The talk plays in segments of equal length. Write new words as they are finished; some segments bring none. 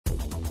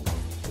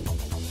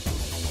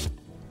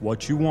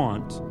What you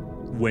want,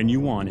 when you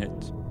want it,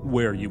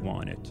 where you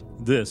want it.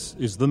 This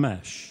is The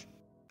Mesh.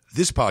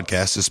 This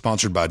podcast is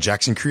sponsored by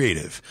Jackson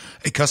Creative,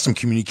 a custom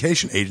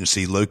communication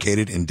agency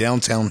located in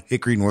downtown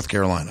Hickory, North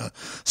Carolina,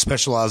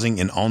 specializing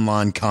in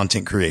online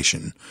content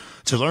creation.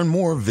 To learn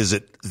more,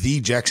 visit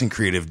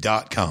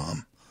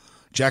thejacksoncreative.com.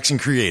 Jackson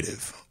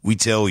Creative, we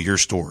tell your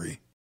story.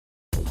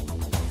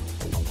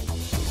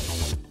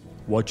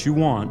 What you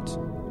want,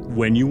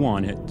 when you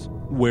want it,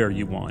 where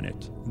you want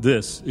it.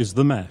 This is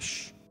The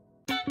Mesh.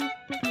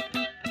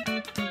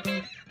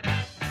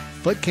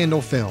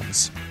 Footcandle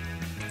Films.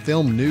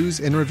 Film news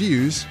and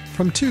reviews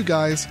from two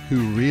guys who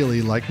really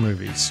like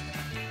movies.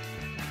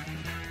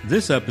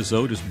 This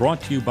episode is brought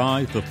to you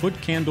by the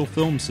Footcandle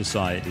Film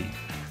Society.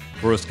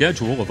 For a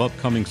schedule of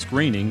upcoming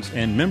screenings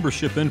and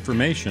membership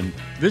information,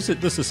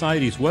 visit the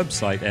Society's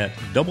website at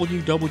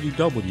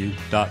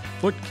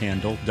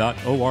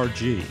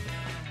www.footcandle.org.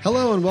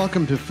 Hello and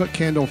welcome to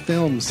Footcandle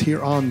Films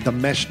here on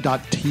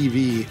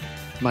themesh.tv.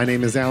 My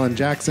name is Alan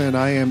Jackson.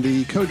 I am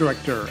the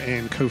co-director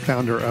and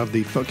co-founder of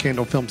the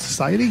Footcandle Film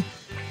Society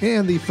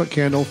and the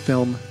Footcandle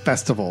Film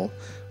Festival.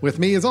 With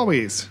me, as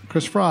always,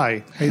 Chris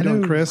Fry. How you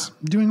doing, Chris?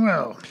 Doing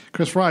well.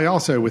 Chris Fry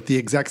also with the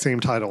exact same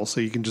title, so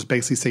you can just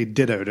basically say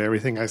ditto to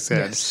everything I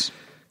said. Yes.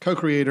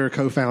 Co-creator,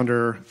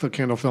 co-founder,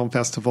 Footcandle Film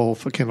Festival,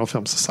 Footcandle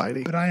Film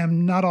Society. But I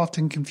am not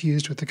often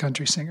confused with the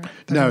country singer.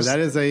 That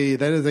is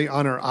a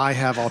honor I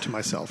have all to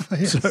myself.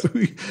 Yes. So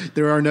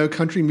there are no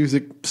country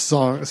music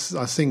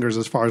singers,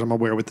 as far as I'm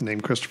aware, with the name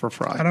Christopher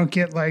Fry. I don't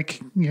get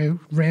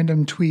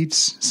random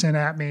tweets sent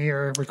at me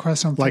or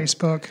requests on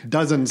Facebook.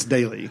 Dozens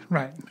daily.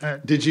 Right.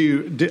 I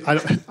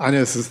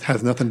know this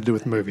has nothing to do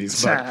with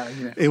movies, but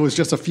yeah. It was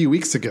just a few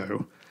weeks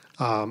ago.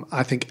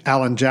 I think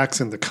Alan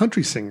Jackson, the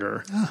country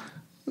singer,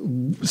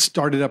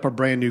 started up a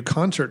brand new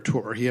concert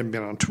tour. He hadn't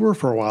been on tour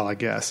for a while, I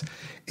guess.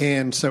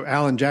 And so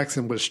Alan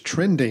Jackson was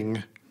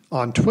trending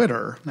on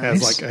Twitter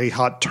as like a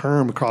hot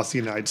term across the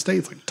United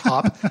States, like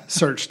top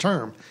search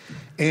term.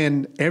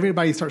 And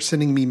everybody starts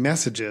sending me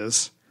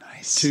messages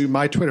to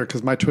my Twitter,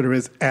 because my Twitter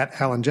is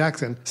 @Alan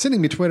Jackson,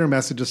 sending me Twitter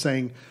messages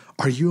saying,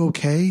 "Are you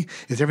okay?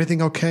 Is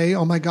everything okay?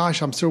 Oh my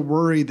gosh, I'm so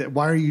worried that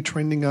why are you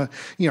trending?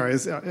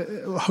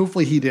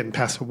 Hopefully he didn't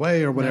pass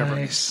away or whatever."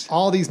 Nice.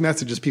 All these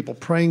messages, people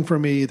praying for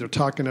me, they're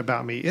talking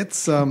about me.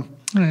 It's an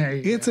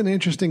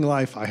interesting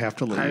life I have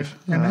to live.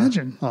 I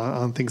imagine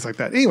on things like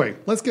that. Anyway,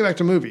 let's get back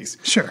to movies.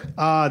 Sure.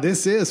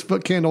 This is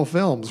Footcandle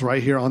Films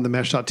right here on the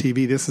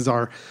Mesh.tv. This is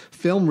our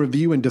film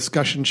review and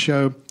discussion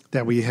show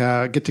that we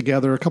get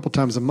together a couple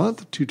times a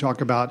month to talk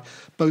about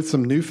both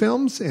some new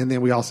films, and then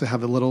we also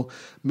have a little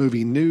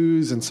movie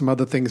news and some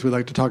other things we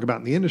like to talk about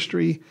in the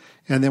industry.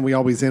 And then we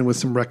always end with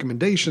some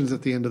recommendations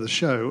at the end of the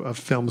show of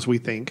films we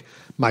think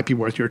might be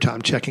worth your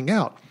time checking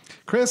out.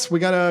 Chris, we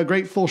got a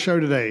great full show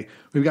today.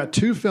 We've got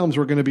two films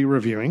we're going to be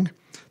reviewing.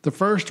 The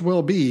first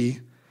will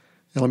be,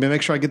 and let me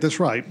make sure I get this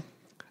right,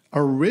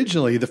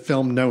 originally the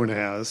film known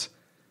as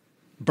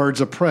Birds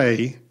of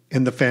Prey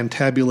in the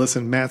Fantabulous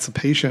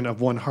Emancipation of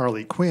one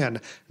Harley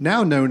Quinn,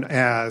 now known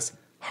as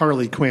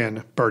Harley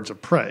Quinn, Birds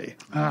of Prey.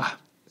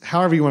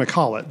 However you want to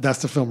call it,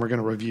 that's the film we're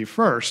going to review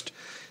first.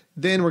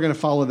 Then we're going to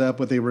follow that up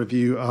with a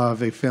review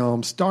of a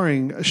film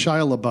starring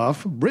Shia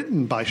LaBeouf,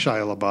 written by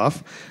Shia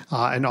LaBeouf,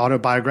 an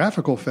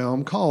autobiographical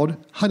film called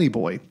Honey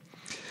Boy.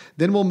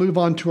 Then we'll move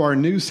on to our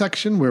news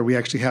section where we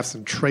actually have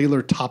some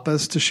trailer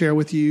tapas to share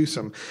with you.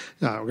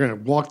 We're going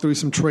to walk through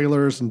some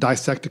trailers and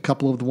dissect a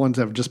couple of the ones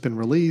that have just been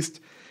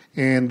released.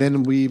 And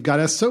then we've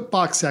got a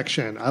soapbox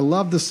section. I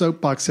love the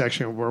soapbox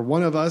section where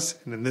one of us,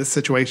 and in this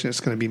situation it's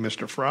going to be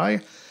Mr.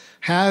 Fry,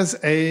 has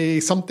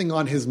something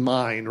on his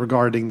mind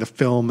regarding the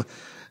film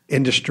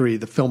industry,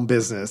 the film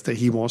business that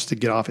he wants to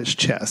get off his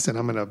chest. And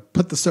I'm going to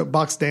put the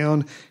soapbox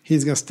down.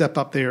 He's going to step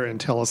up there and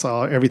tell us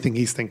everything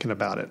he's thinking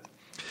about it.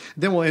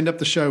 Then we'll end up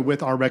the show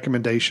with our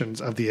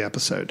recommendations of the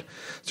episode.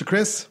 So,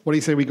 Chris, what do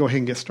you say we go ahead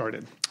and get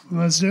started?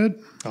 Let's do it.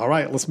 All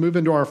right, let's move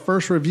into our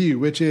first review,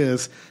 which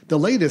is the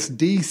latest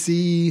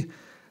DC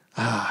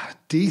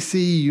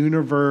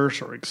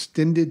Universe or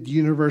Extended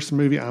Universe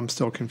movie. I'm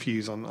still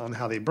confused on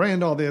how they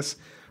brand all this.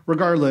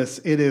 Regardless,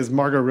 it is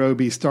Margot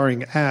Robbie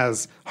starring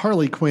as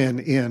Harley Quinn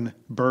in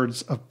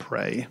Birds of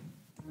Prey.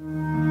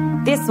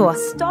 This all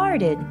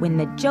started when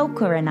the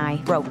Joker and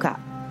I broke up.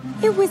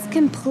 It was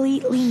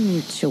completely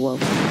mutual.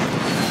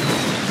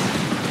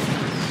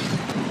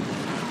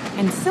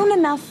 And soon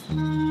enough,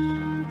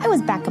 I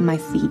was back on my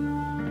feet,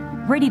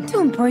 ready to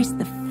embrace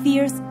the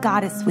fierce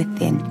goddess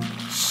within.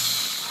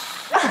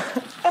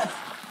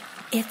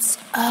 It's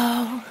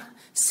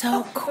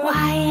so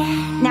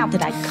quiet. Now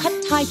that I cut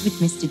ties with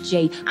Mr.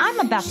 J, I'm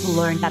about to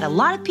learn that a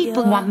lot of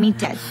people want me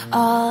dead.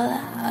 All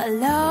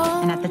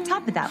alone. And at the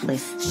top of that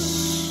list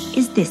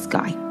is this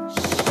guy.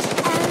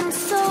 And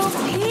so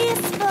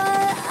peaceful.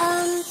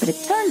 But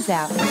it turns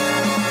out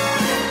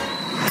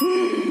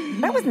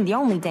I wasn't the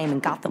only dame in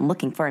Gotham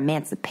looking for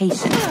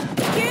emancipation.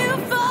 You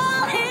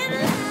fall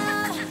in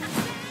love.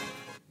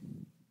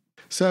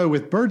 So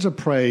with Birds of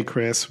Prey,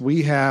 Chris,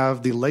 we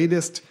have the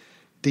latest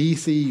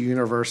DC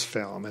Universe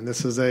film. And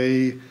this is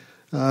a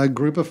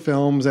group of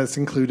films that's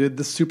included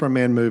the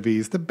Superman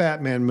movies, the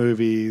Batman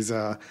movies,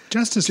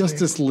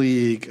 Justice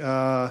League,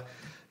 kind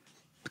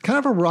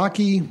of a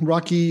rocky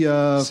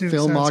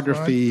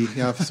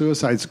filmography,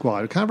 Suicide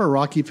Squad, kind of a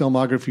rocky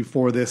filmography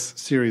for this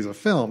series of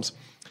films.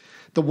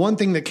 The one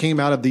thing that came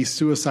out of the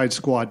Suicide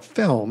Squad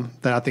film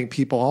that I think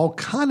people all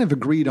kind of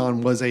agreed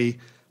on was a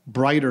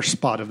brighter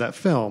spot of that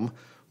film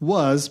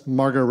was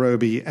Margot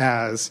Robbie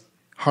as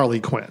Harley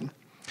Quinn.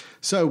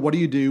 So what do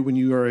you do when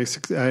you are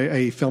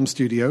a film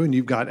studio and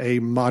you've got a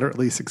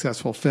moderately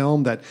successful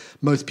film that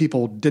most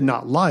people did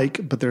not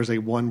like, but there's a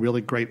one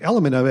really great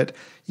element of it?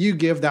 You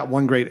give that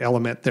one great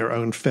element their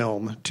own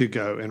film to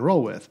go and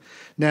roll with.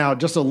 Now,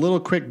 just a little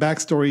quick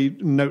backstory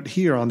note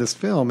here on this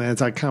film,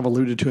 as I kind of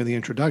alluded to in the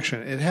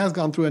introduction, it has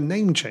gone through a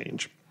name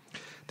change.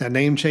 That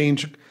name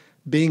change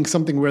being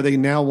something where they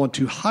now want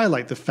to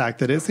highlight the fact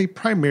that it's a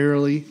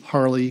primarily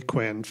Harley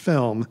Quinn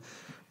film,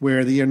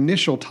 where the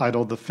initial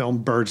title, the film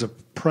Birds of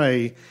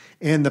Prey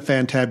and the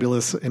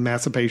Fantabulous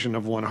Emancipation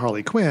of one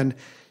Harley Quinn,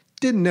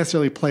 didn't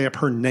necessarily play up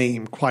her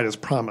name quite as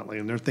prominently.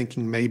 And they're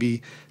thinking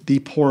maybe the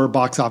poor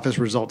box office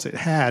results it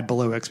had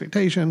below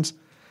expectations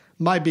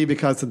might be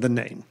because of the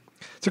name.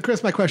 So,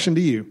 Chris, my question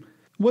to you,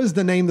 was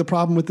the name the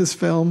problem with this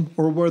film,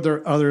 or were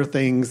there other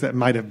things that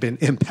might have been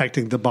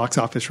impacting the box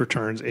office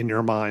returns in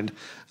your mind?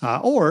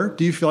 Or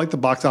do you feel like the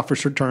box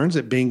office returns,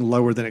 it being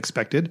lower than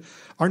expected,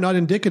 are not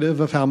indicative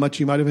of how much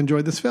you might have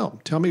enjoyed this film?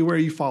 Tell me where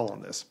you fall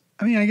on this.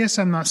 I mean, I guess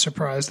I'm not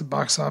surprised the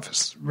box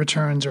office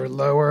returns are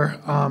lower.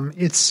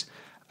 It's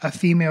a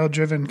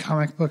female-driven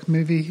comic book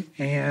movie,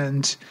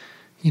 and,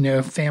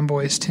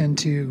 fanboys tend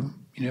to,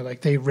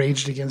 like they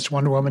raged against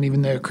Wonder Woman,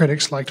 even though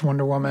critics liked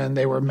Wonder Woman.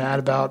 They were mad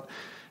about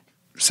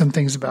some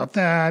things about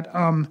that.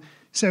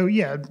 So,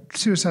 yeah,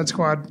 Suicide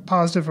Squad,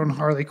 positive on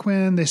Harley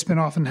Quinn. They spin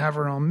off and have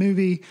her own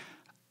movie.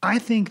 I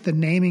think the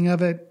naming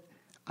of it,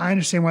 I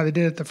understand why they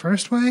did it the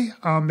first way,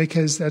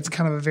 because that's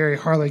kind of a very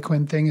Harley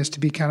Quinn thing, is to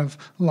be kind of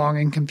long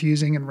and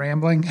confusing and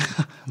rambling.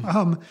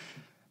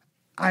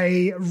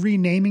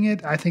 Renaming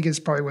it, I think is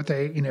probably what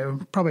they,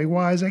 probably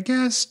wise, I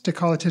guess, to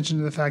call attention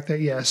to the fact that,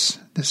 yes,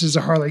 this is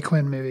a Harley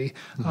Quinn movie.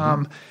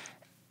 And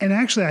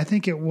actually, I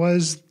think it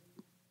was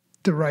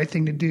the right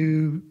thing to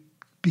do,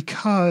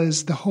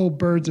 because the whole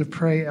Birds of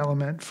Prey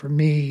element for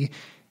me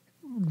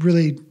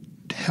really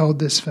held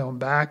this film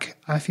back,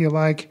 I feel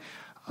like.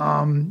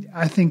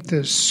 I think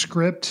the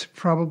script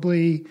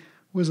probably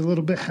had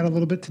a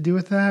little bit to do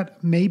with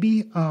that,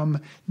 maybe.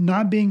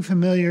 Not being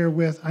familiar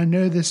with, I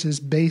know this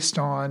is based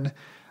on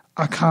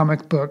a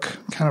comic book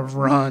kind of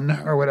run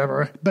or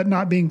whatever, but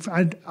not being,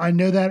 I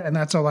know that, and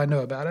that's all I know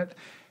about it.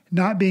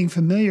 Not being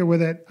familiar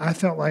with it, I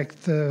felt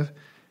like the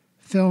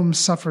film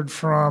suffered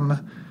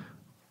from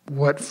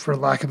what, for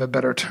lack of a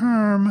better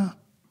term,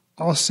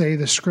 I'll say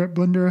the script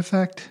blender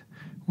effect,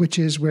 which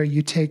is where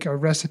you take a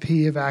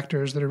recipe of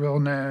actors that are well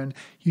known,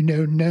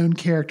 known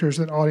characters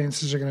that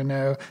audiences are going to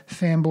know,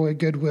 fanboy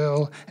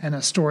goodwill, and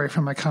a story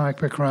from a comic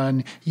book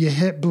run. You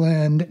hit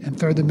blend and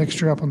throw the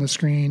mixture up on the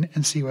screen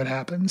and see what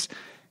happens.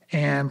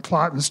 And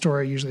plot and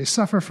story usually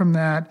suffer from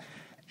that,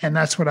 and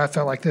that's what I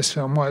felt like this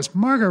film was.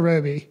 Margot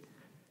Robbie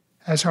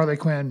as Harley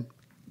Quinn,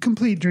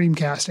 complete dream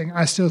casting.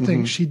 I still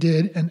think she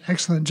did an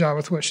excellent job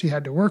with what she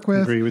had to work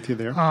with. Agree with you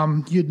there.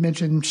 You'd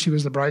mentioned she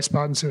was the bright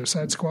spot in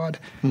Suicide Squad.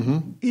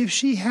 If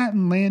she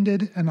hadn't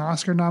landed an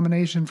Oscar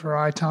nomination for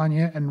I,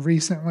 Tonya, and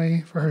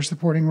recently for her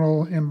supporting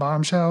role in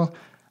Bombshell,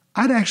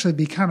 I'd actually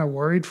be kind of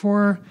worried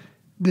for her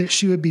that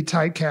she would be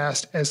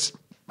typecast as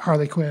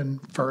Harley Quinn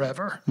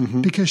forever,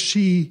 because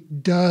she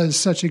does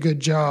such a good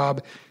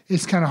job.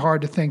 It's kind of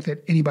hard to think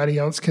that anybody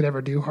else could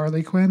ever do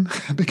Harley Quinn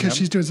because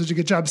she's doing such a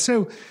good job.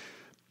 So,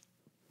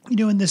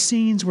 in the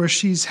scenes where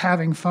she's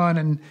having fun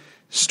and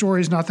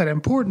story's not that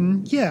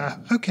important, yeah,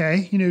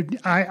 okay,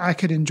 I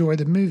could enjoy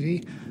the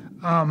movie.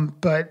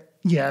 But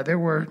yeah, there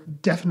were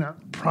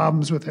definite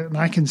problems with it, and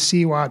I can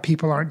see why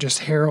people aren't just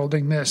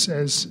heralding this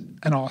as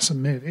an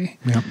awesome movie.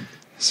 Yeah.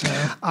 So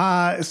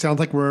it sounds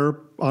like we're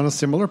on a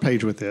similar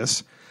page with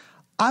this.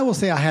 I will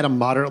say I had a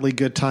moderately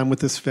good time with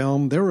this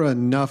film. There were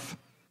enough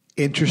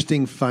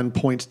interesting, fun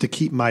points to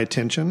keep my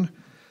attention.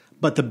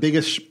 But the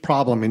biggest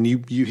problem, and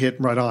you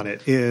hit right on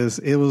it, is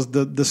it was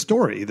the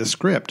story, the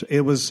script.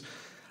 It was,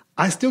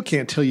 I still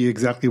can't tell you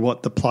exactly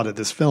what the plot of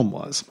this film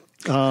was.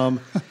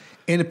 And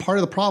part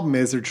of the problem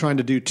is they're trying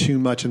to do too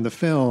much in the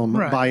film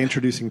by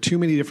introducing too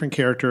many different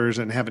characters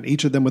and having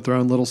each of them with their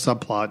own little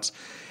subplots.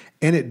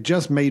 And it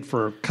just made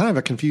for kind of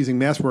a confusing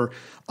mess where,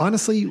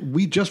 honestly,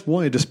 we just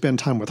wanted to spend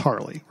time with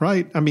Harley,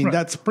 right? I mean,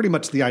 that's pretty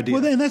much the idea.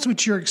 Well, then that's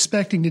what you're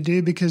expecting to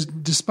do, because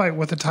despite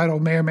what the title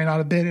may or may not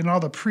have been, in all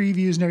the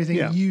previews and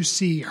everything, you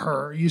see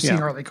her. You see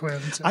Harley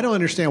Quinn. So. I don't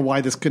understand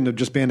why this couldn't have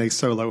just been a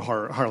solo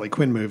Harley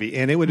Quinn movie,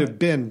 and it would have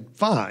been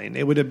fine.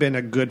 It would have been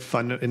a good,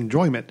 fun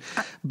enjoyment.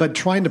 But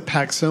trying to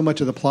pack so much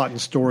of the plot and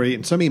story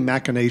and so many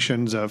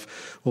machinations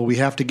of, well, we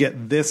have to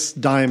get this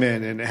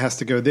diamond, and it has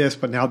to go this,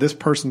 but now this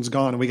person's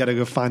gone, and we got to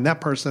go find that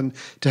person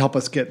to help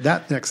us get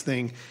that next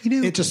thing.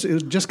 It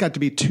just got to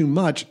be too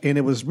much, and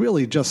it was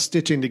really just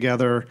stitching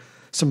together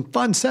some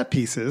fun set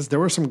pieces. There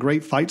were some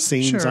great fight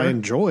scenes I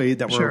enjoyed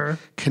that were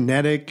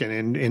kinetic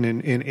and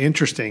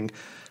interesting.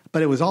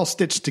 But it was all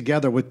stitched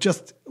together with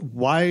just,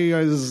 why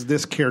is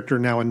this character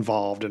now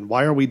involved, and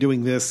why are we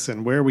doing this,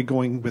 and where are we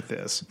going with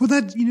this? Well,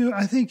 that,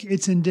 I think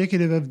it's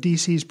indicative of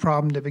DC's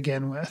problem to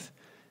begin with.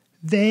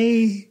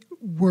 They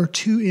were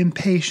too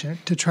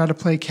impatient to try to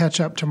play catch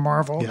up to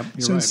Marvel. Yep,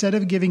 so instead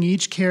of giving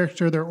each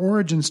character their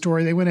origin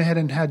story, they went ahead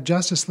and had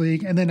Justice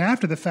League, and then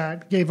after the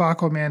fact gave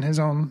Aquaman his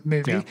own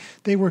movie. Yeah.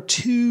 They were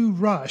too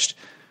rushed.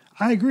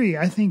 I agree.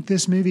 I think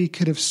this movie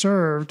could have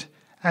served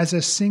as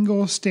a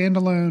single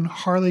standalone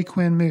Harley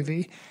Quinn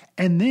movie.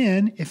 And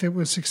then if it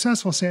was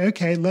successful, say,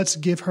 okay, let's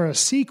give her a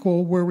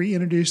sequel where we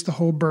introduce the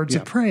whole Birds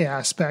of Prey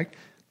aspect.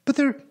 But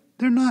they're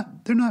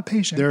not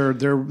patient.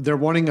 They're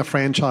wanting a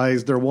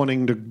franchise. They're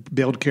wanting to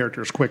build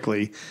characters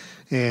quickly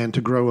and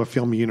to grow a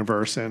film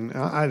universe. And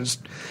I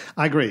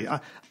agree.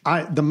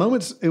 The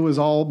moments it was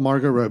all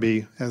Margot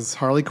Robbie as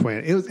Harley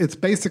Quinn, it's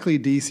basically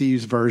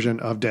DC's version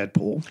of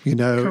Deadpool.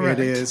 Correct.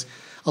 It is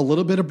a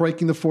little bit of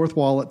breaking the fourth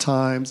wall at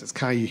times. It's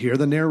kind of, you hear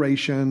the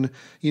narration,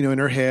 in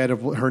her head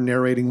of her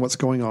narrating what's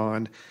going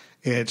on.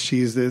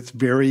 She's this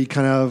very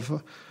kind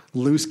of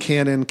loose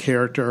cannon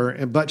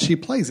character, but she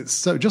plays it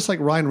so, just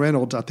like Ryan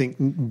Reynolds, I think,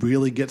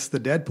 really gets the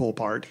Deadpool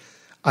part.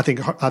 I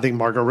think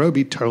Margot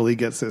Robbie totally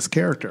gets this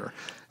character,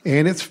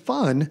 and it's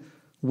fun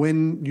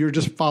when you're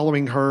just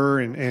following her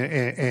and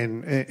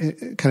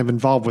kind of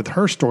involved with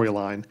her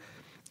storyline.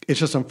 It's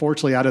just,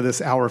 unfortunately, out of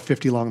this hour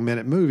 50 long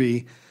minute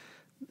movie,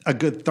 a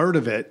good third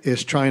of it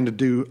is trying to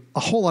do a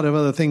whole lot of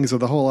other things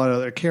with a whole lot of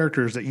other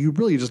characters that you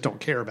really just don't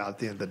care about at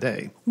the end of the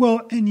day.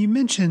 Well, and you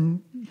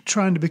mentioned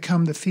trying to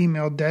become the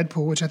female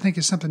Deadpool, which I think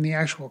is something the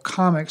actual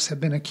comics have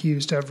been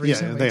accused of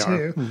recently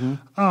too.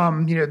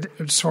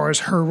 Mm-hmm. As far as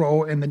her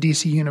role in the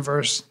DC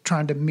universe,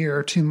 trying to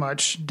mirror too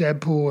much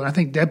Deadpool. And I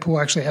think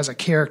Deadpool actually has a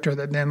character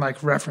that then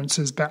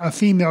references a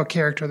female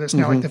character that's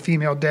now like the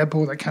female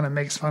Deadpool that kind of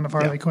makes fun of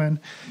Harley Quinn.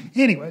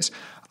 Anyways,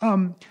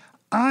 I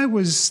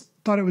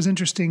thought it was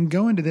interesting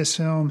going to this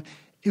film.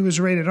 It was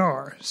rated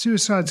R.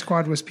 Suicide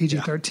Squad was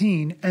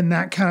PG-13, and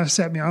that kind of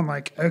set me on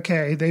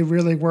okay, they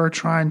really were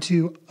trying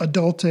to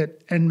adult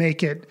it and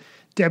make it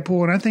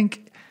Deadpool. And I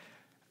think,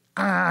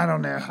 I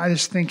don't know, I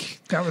just think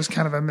that was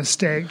kind of a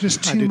mistake.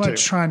 Just too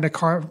much trying to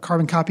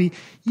carbon copy.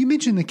 You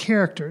mentioned the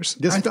characters.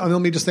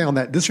 Let me just say on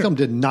that. This film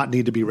did not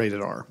need to be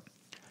rated R.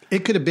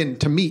 It could have been,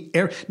 to me,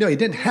 no, it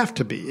didn't have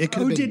to be. It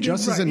could have been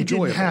just as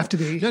enjoyable. It didn't have to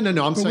be.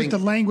 No. I'm saying with the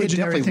language it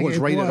definitely was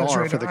rated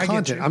R for the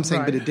content. You. I'm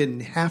saying, but it didn't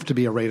have to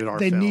be a rated R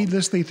They film.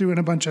 needlessly threw in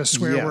a bunch of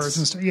swear words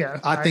and stuff. Yeah,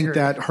 I think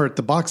that hurt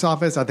the box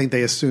office. I think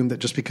they assumed that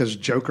just because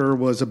Joker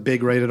was a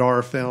big rated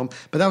R film,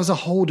 but that was a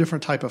whole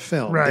different type of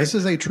film. Right. This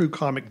is a true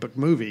comic book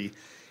movie,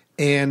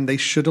 and they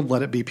should have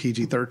let it be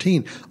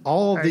PG-13.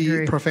 All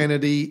the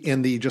profanity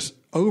and the just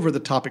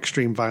over-the-top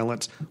extreme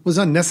violence was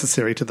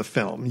unnecessary to the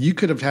film. You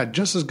could have had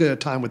just as good a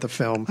time with the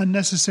film.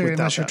 Unnecessary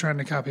unless you're trying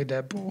to copy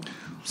Deadpool.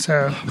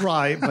 So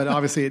right, but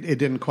obviously it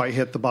didn't quite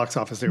hit the box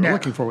office they were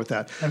looking for with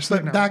that.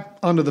 Absolutely but back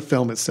onto the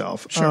film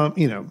itself. Sure.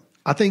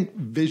 I think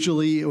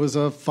visually it was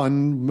a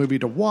fun movie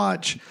to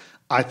watch.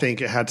 I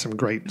think it had some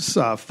great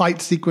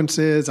fight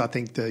sequences. I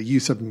think the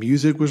use of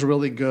music was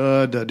really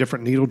good. The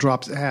different needle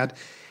drops it had.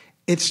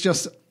 I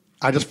just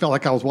felt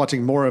like I was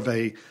watching more of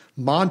a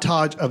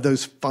montage of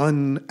those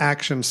fun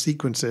action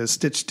sequences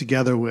stitched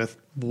together with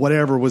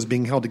whatever was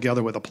being held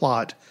together with a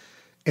plot,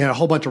 and a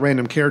whole bunch of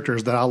random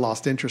characters that I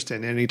lost interest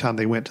in anytime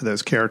they went to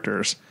those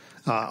characters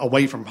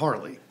away from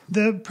Harley.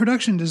 The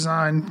production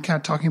design, kind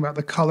of talking about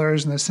the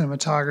colors and the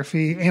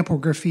cinematography, ample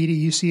graffiti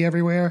you see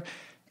everywhere,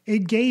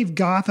 it gave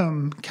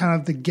Gotham kind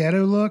of the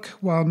ghetto look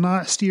while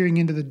not steering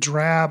into the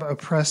drab,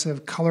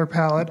 oppressive color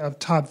palette of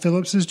Todd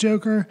Phillips'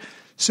 Joker.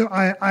 So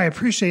I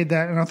appreciate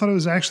that, and I thought it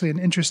was actually an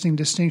interesting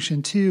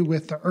distinction, too,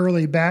 with the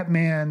early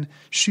Batman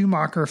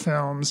Schumacher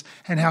films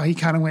and how he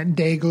kind of went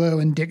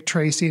Dayglow and Dick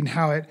Tracy and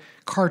how it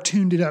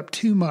cartooned it up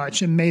too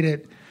much and made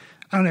it,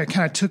 I don't know, it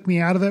kind of took me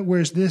out of it,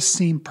 whereas this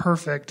seemed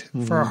perfect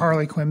for a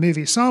Harley Quinn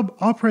movie. So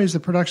I'll praise the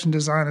production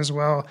design as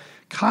well.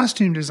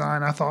 Costume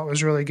design I thought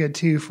was really good,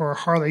 too, for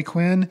Harley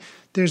Quinn.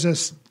 There's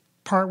this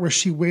part where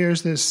she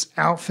wears this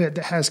outfit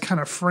that has kind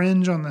of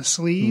fringe on the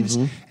sleeves,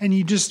 and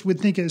you just would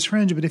think it's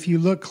fringe, but if you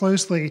look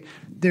closely,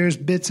 there's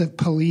bits of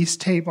police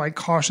tape like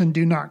caution,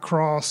 do not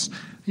cross,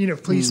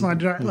 police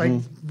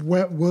line,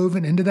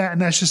 woven into that,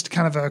 and that's just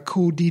kind of a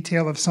cool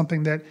detail of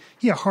something that,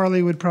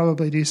 Harley would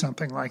probably do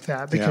something like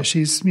that because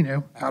she's,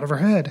 out of her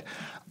head.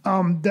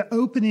 The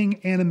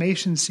opening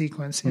animation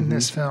sequence in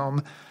this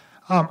film,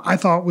 I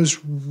thought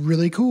was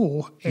really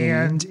cool,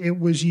 and it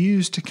was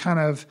used to kind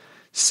of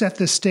set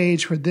the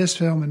stage for this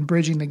film and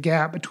bridging the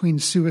gap between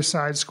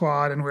Suicide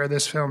Squad and where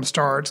this film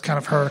starts, kind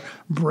of her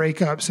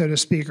breakup, so to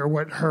speak, or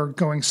what her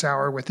going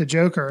sour with the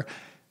Joker.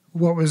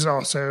 What was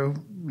also,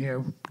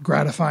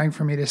 gratifying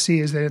for me to see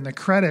is that in the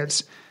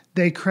credits,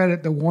 they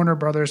credit the Warner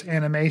Brothers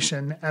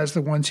Animation as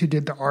the ones who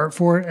did the art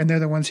for it, and they're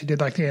the ones who did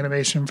the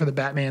animation for the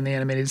Batman the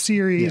Animated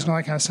Series and all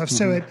that kind of stuff.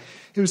 So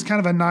it was kind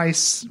of a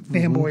nice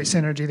fanboy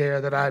synergy there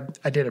that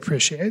I did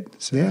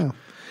appreciate. So. Yeah.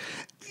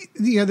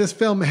 this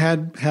film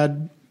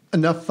had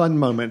enough fun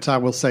moments. I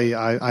will say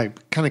I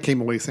kind of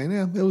came away saying,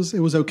 yeah, it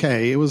was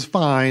okay. It was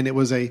fine. It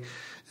was a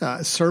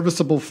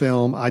serviceable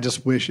film. I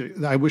wish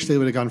they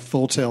would have gone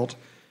full tilt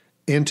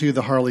into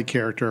the Harley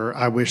character.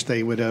 I wish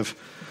they would have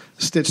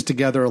stitched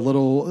together a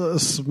little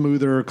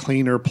smoother,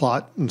 cleaner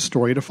plot and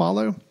story to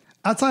follow.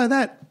 Outside of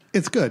that,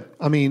 it's good.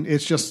 I mean, they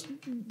just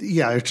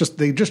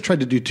tried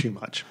to do too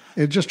much.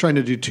 It's just trying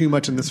to do too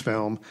much in this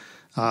film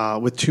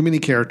with too many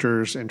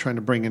characters and trying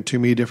to bring in too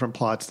many different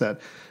plots that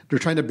they're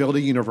trying to build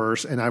a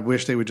universe. And I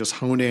wish they would just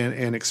hone in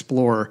and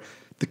explore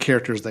the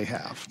characters they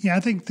have. Yeah, I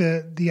think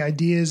the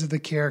ideas of the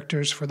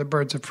characters for the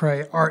Birds of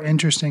Prey are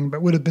interesting,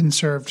 but would have been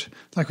served,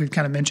 like we've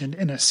kind of mentioned,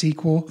 in a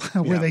sequel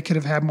where they could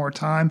have had more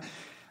time.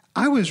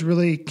 I was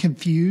really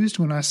confused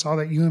when I saw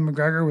that Ewan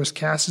McGregor was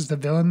cast as the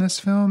villain in this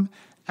film.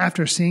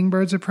 After seeing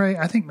Birds of Prey,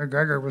 I think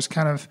McGregor was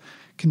kind of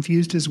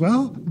confused as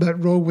well,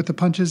 but rolled with the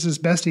punches as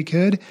best he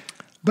could.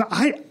 But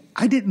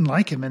I didn't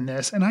like him in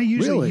this, and I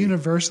usually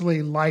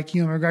universally like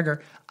Ewan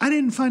McGregor. I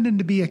didn't find him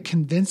to be a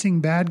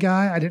convincing bad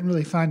guy. I didn't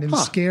really find him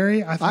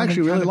scary. I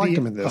actually really liked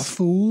him in this. A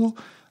fool.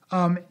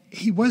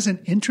 He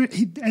wasn't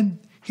interesting. And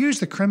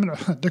here's the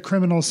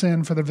criminal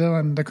sin for the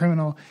villain, the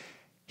criminal.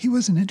 He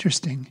wasn't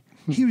interesting.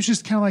 He was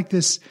just kind of like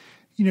this,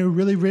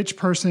 really rich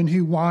person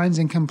who whines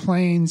and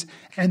complains.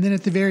 And then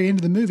at the very end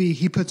of the movie,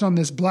 he puts on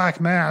this black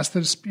mask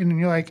and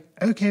you're like,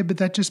 okay, but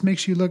that just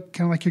makes you look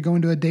kind of like you're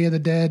going to a Day of the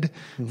Dead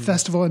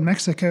festival in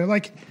Mexico.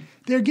 Like,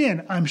 there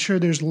again, I'm sure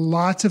there's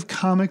lots of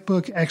comic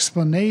book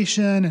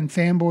explanation and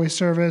fanboy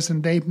service,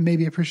 and they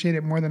maybe appreciate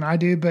it more than I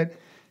do. But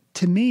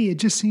to me, it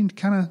just seemed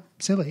kind of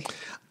silly.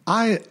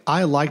 I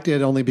liked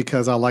it only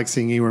because I like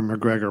seeing Ewan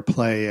McGregor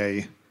play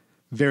a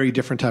very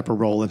different type of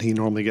role than he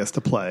normally gets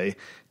to play.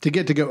 To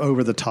get to go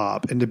over the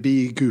top and to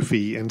be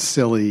goofy and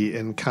silly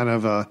and kind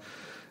of a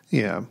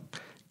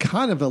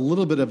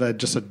little bit of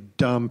just a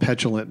dumb,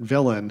 petulant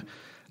villain.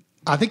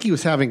 I think he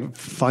was having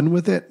fun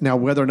with it. Now,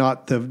 whether or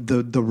not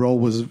the role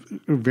was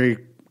very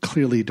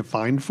clearly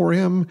defined for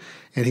him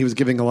and he was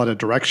giving a lot of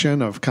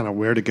direction of kind of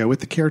where to go with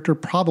the character,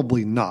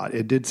 probably not.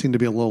 It did seem to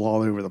be a little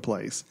all over the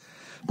place.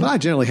 But I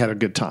generally had a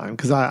good time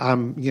because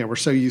we're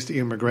so used to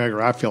Ian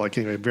McGregor. I feel like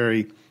he had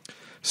very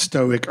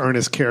stoic,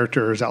 earnest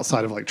characters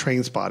outside of like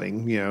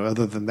Trainspotting.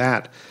 Other than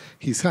that,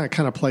 he's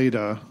kind of played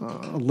a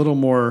little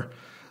more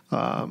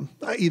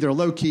either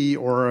low key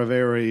or a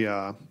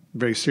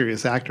very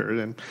serious actor,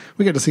 and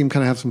we got to see him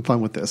kind of have some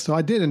fun with this. So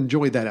I did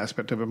enjoy that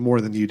aspect of it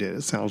more than you did.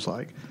 It sounds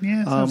like.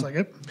 Yeah, it sounds like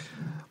it.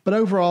 But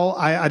overall,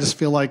 I just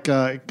feel like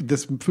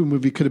this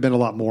movie could have been a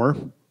lot more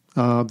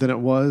than it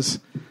was.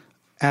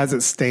 As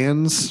it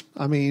stands,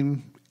 I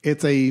mean,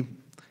 it's a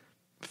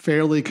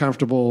fairly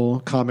comfortable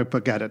comic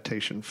book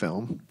adaptation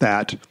film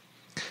that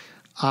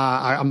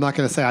I'm not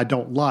going to say I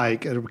don't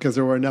like, because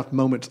there were enough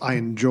moments I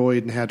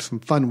enjoyed and had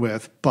some fun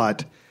with,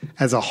 but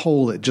as a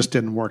whole, it just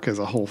didn't work as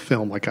a whole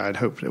film like I had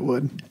hoped it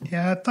would.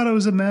 Yeah, I thought it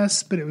was a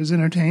mess, but it was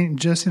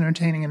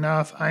entertaining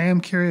enough. I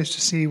am curious to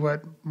see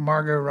what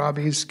Margot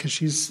Robbie's, because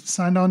she's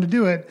signed on to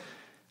do it,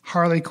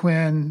 Harley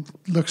Quinn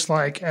looks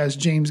like as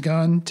James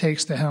Gunn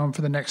takes the helm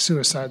for the next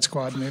Suicide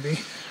Squad movie.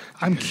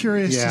 I'm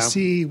curious to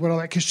see what all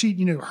that, because she,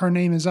 her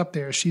name is up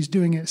there. She's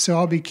doing it. So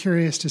I'll be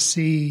curious to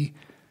see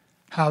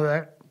how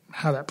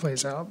that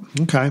plays out.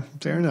 Okay,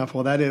 fair enough.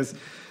 Well, that is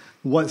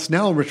what's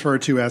now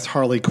referred to as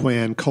Harley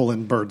Quinn: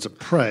 Birds of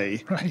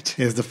Prey. Right.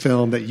 Is the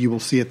film that you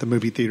will see at the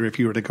movie theater if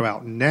you were to go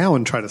out now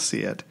and try to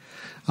see it.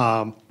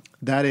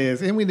 That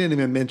is, and we didn't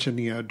even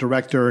mention,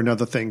 director and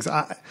other things.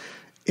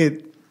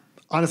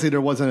 Honestly,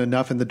 there wasn't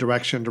enough in the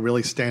direction to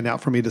really stand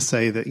out for me to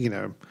say that,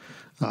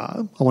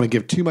 I want to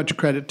give too much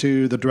credit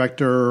to the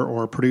director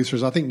or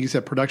producers. I think you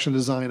said production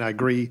design, I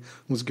agree,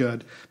 was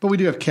good. But we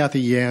do have Kathy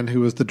Yan,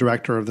 who was the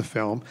director of the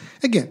film.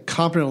 Again,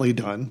 competently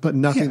done, but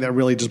nothing that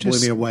really just blew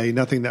me away.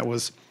 Nothing that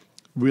was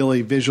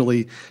really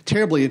visually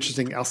terribly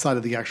interesting outside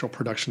of the actual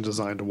production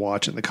design to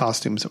watch and the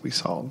costumes that we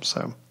saw.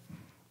 So,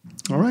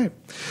 all right.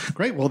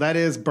 Great. Well, that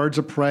is Birds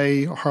of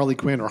Prey, Harley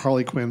Quinn,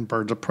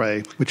 Birds of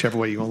Prey, whichever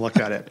way you want to look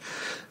at it.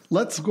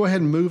 Let's go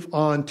ahead and move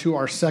on to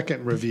our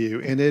second review,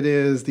 and it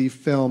is the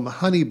film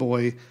Honey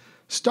Boy,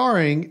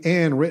 starring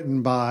and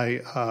written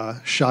by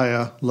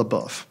Shia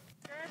LaBeouf.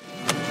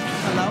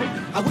 Hello?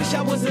 I wish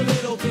I was a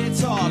little bit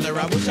taller.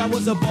 I wish I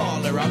was a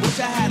baller. I wish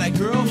I had a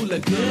girl who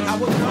looked good. I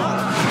would call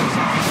her.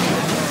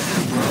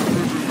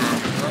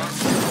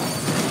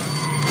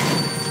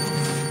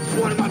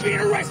 What am I being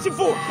arrested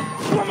for?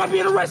 What am I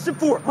being arrested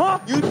for, huh?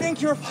 You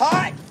think you're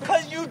hot?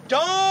 Because you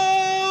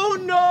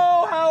don't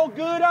know how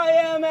good I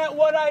am at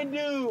what I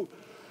do.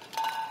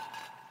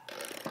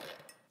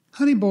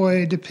 Honey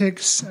Boy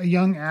depicts a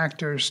young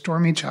actor's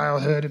stormy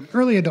childhood and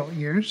early adult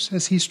years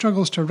as he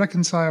struggles to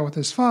reconcile with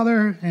his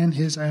father and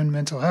his own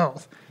mental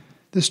health.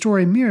 The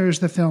story mirrors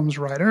the film's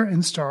writer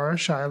and star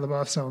Shia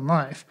LaBeouf's own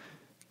life.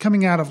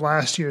 Coming out of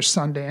last year's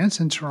Sundance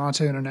and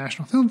Toronto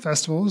International Film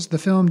Festivals, the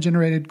film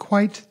generated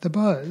quite the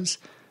buzz.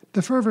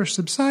 The fervor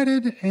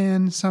subsided,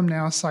 and some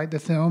now cite the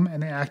film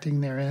and the acting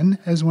therein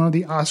as one of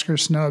the Oscar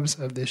snubs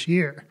of this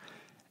year.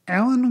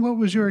 Alan, what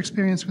was your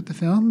experience with the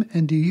film,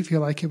 and do you feel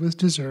like it was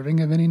deserving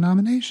of any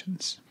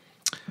nominations?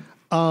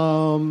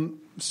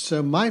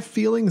 So my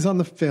feelings on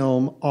the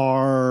film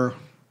are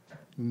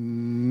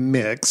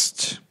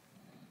mixed.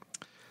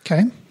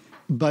 Okay.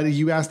 But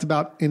you asked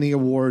about any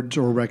awards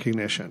or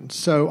recognition.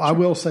 So I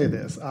will say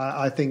this.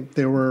 I think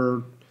there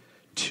were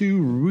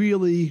two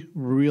really,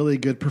 really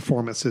good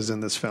performances in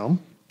this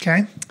film.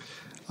 Okay.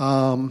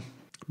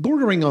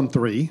 Bordering on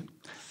three,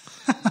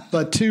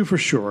 but two for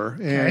sure.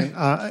 And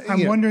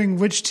I'm wondering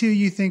which two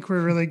you think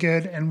were really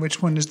good and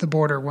which one is the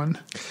border one.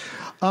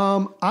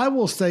 I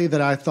will say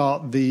that I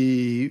thought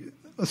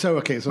So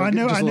I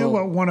know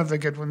what one of the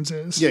good ones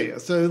is. Yeah.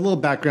 So a little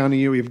background to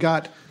you. We've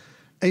got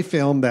a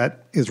film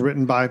that is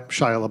written by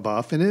Shia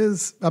LaBeouf and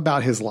is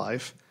about his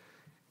life.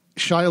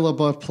 Shia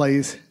LaBeouf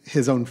plays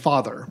his own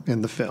father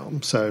in the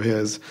film. So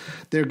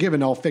they're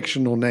given all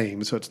fictional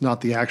names, so it's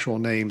not the actual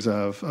names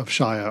of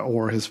Shia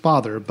or his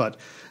father, but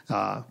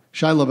Shia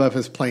LaBeouf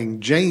is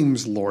playing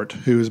James Lort,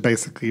 who is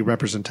basically a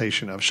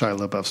representation of Shia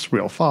LaBeouf's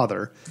real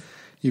father.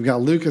 You've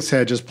got Lucas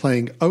Hedges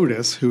playing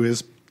Otis, who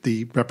is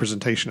the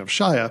representation of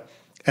Shia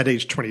at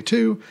age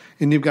 22,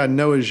 and you've got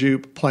Noah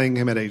Jupe playing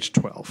him at age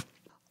 12.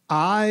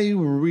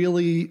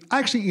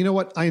 Actually, you know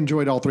what? I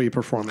enjoyed all three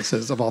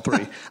performances of all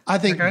three. I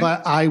think,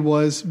 but I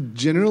was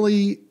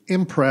generally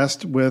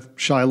impressed with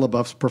Shia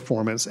LaBeouf's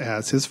performance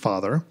as his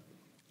father.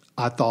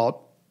 I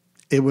thought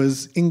it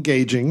was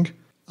engaging.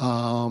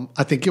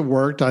 I think it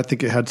worked. I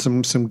think it had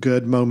some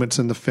good moments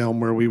in the film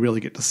where we really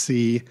get to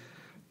see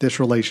this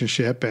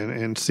relationship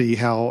and see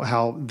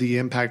how the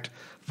impact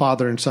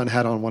father and son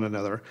had on one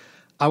another.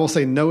 I will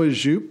say Noah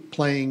Jupe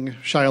playing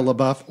Shia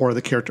LaBeouf or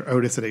the character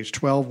Otis at age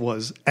 12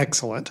 was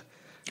excellent.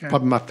 Okay.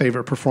 Probably my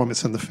favorite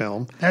performance in the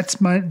film. That's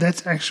my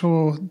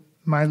literal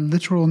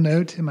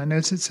note. In my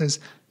notes it says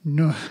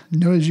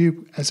Noah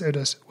Jupe as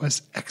Otis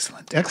was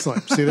excellent.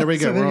 Excellent. See, there we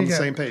go. We're on the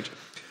same page.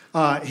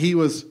 He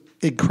was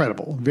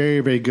incredible. Very,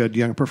 very good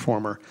young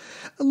performer.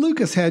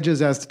 Lucas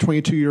Hedges as the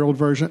 22-year-old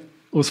version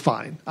was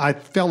fine. I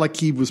felt like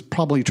he was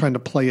probably trying to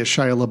play a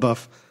Shia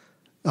LaBeouf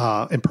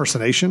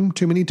impersonation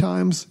too many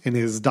times in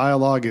his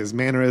dialogue, his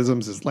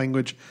mannerisms, his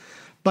language,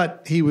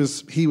 but he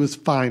was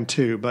fine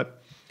too.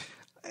 But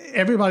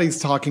everybody's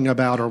talking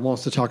about or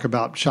wants to talk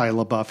about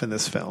Shia LaBeouf in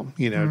this film.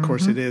 Of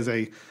course, it is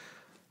a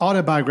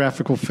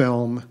autobiographical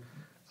film.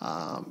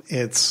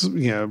 It's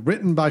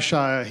written by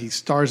Shia. He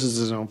stars as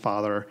his own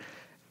father,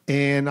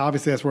 and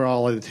obviously that's where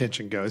all the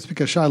attention goes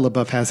because Shia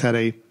LaBeouf has had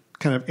a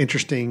kind of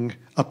interesting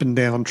up and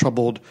down,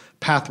 troubled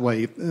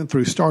pathway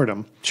through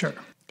stardom. Sure.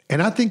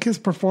 And I think his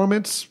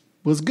performance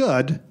was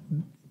good.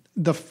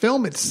 The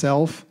film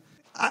itself,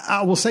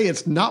 I will say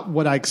it's not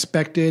what I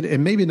expected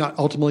and maybe not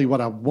ultimately what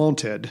I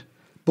wanted,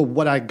 but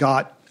what I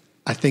got,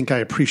 I think I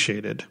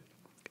appreciated.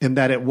 In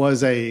that it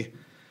was a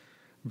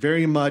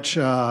very much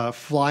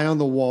fly on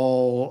the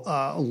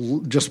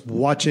wall, just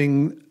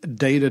watching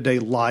day-to-day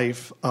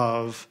life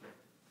of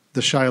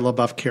the Shia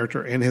LaBeouf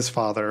character and his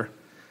father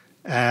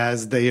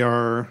as they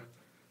are...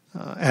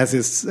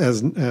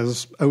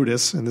 as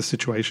Otis in this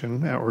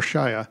situation, or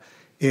Shia,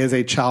 is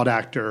a child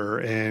actor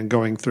and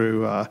going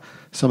through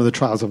some of the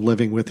trials of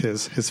living with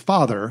his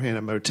father in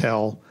a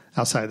motel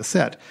outside the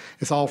set.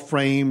 It's all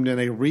framed in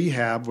a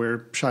rehab where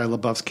Shia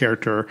LaBeouf's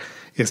character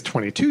is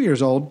 22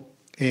 years old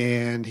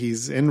and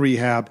he's in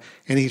rehab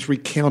and he's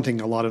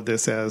recounting a lot of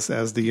this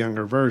as the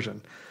younger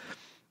version.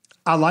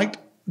 I liked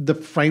the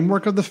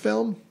framework of the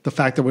film, the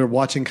fact that we're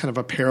watching kind of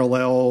a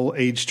parallel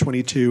age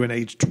 22 and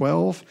age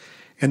 12.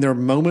 And there are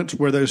moments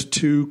where those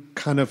two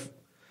kind of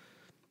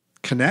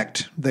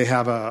connect. They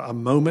have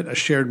a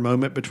shared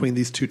moment between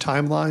these two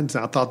timelines.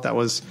 And I thought that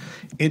was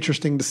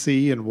interesting to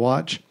see and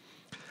watch.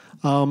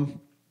 I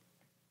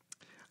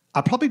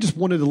probably just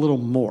wanted a little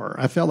more.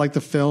 I felt like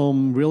the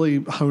film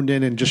really honed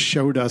in and just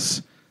showed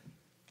us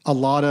a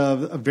lot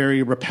of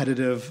very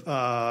repetitive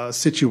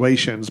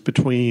situations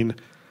between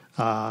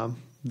the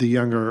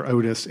younger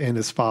Otis and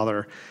his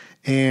father.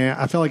 And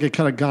I felt like it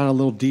could have gone a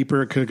little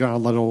deeper. It could have gone a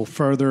little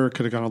further. It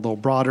could have gone a little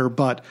broader.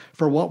 But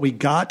for what we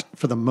got,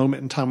 for the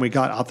moment in time we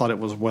got, I thought it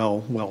was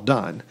well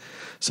done.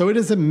 So it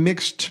is a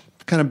mixed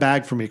kind of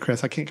bag for me,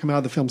 Chris. I can't come out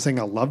of the film saying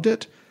I loved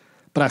it,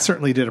 but I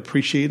certainly did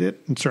appreciate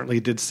it and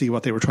certainly did see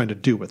what they were trying to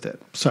do with it.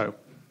 So I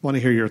want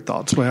to hear your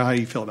thoughts. How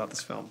you feel about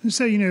this film?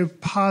 So,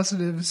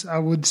 positives I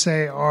would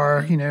say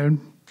are,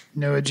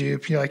 Noah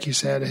Jupe, like you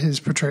said, his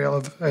portrayal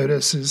of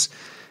Otis is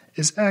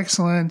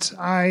excellent.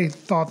 I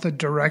thought the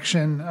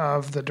direction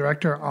of the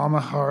director, Alma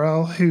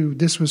Harrell, who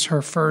this was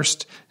her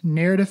first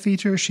narrative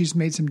feature. She's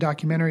made some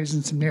documentaries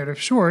and some narrative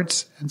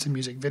shorts and some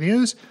music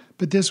videos,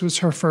 but this was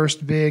her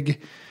first big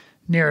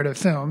narrative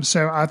film.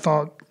 So I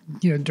thought,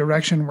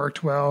 direction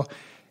worked well.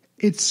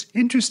 It's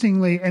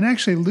interestingly, and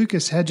actually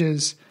Lucas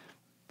Hedges,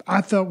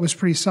 I thought was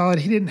pretty solid.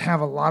 He didn't have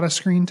a lot of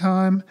screen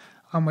time,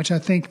 which I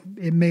think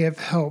it may have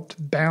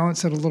helped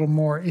balance it a little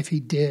more if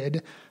he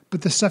did.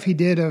 But the stuff he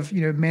did of,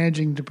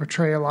 managing to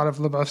portray a lot of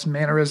LaBeouf's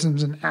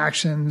mannerisms and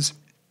actions,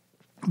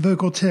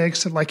 vocal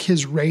tics, like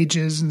his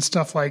rages and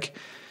stuff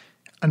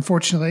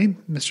unfortunately,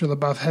 Mr.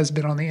 LaBeouf has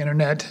been on the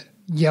internet,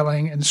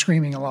 yelling and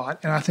screaming a lot.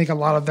 And I think a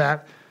lot of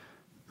that,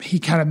 he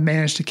kind of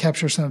managed to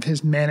capture some of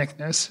his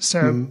manicness.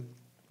 So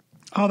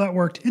all that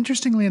worked.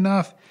 Interestingly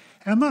enough,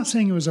 and I'm not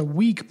saying it was a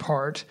weak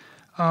part,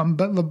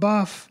 but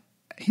LaBeouf,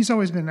 he's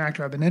always been an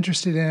actor I've been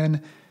interested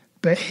in,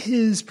 but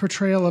his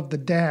portrayal of the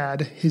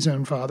dad, his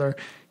own father,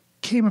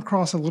 came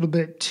across a little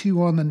bit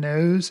too on the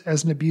nose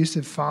as an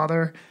abusive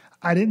father.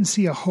 I didn't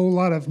see a whole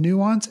lot of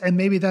nuance, and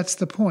maybe that's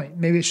the point.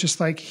 Maybe it's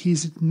just like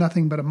he's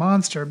nothing but a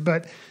monster,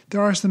 but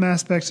there are some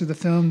aspects of the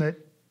film that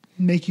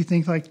make you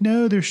think like,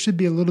 no, there should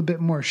be a little bit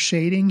more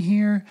shading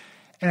here.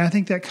 And I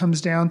think that comes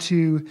down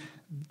to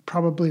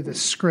probably the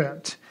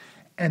script.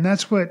 And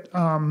that's what,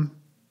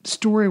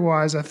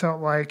 story-wise, I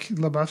felt like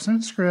LaBeouf's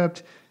own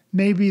script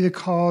may be the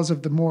cause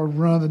of the more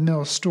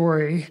run-of-the-mill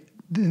story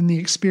than the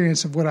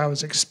experience of what I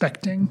was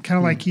expecting. Kind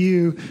of like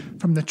you,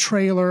 from the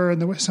trailer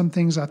and some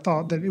things I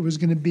thought that it was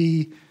going to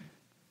be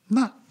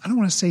not, I don't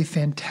want to say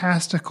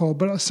fantastical,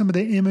 but some of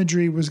the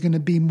imagery was going to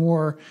be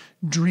more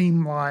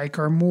dreamlike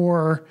or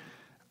more,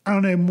 I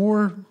don't know,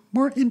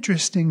 more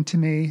interesting to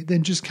me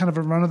than just kind of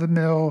a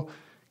run-of-the-mill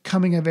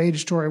coming-of-age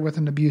story with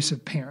an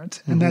abusive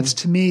parent. And that's,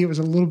 to me, it was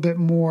a little bit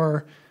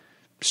more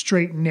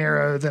straight and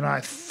narrow than I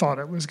thought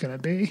it was going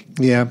to be.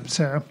 Yeah.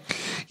 So,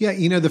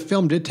 yeah, the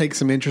film did take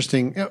some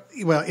interesting,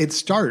 well, it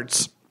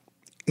starts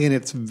and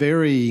it's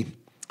very,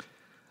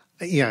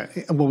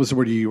 what was the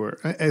word you were?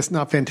 It's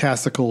not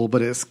fantastical,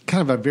 but it's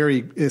kind of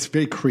it's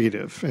very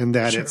creative in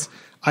that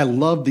I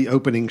love the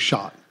opening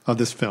shot of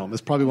this film.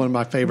 It's probably one of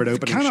my favorite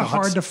opening shots. Kind of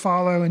hard to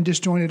follow and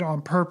disjointed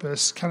on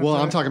purpose.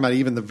 I'm talking about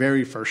even the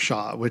very first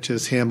shot, which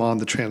is him on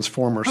the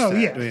Transformers set.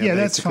 Yeah,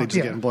 that's fun.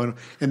 Getting blown.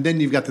 And then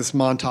you've got this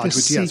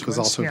montage, which was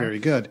also very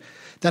good.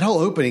 That whole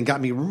opening got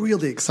me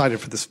really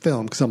excited for this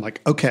film because I'm like,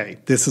 okay,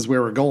 this is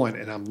where we're going,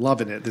 and I'm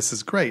loving it. This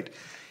is great.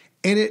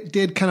 And it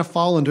did kind of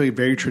fall into a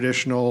very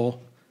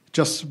traditional,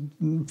 just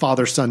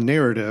father-son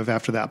narrative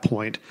after that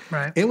point.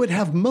 Right. It would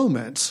have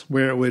moments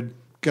where it would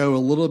go a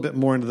little bit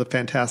more into the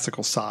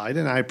fantastical side,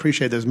 and I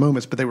appreciate those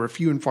moments, but they were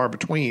few and far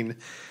between,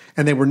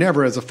 and they were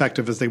never as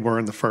effective as they were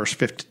in the first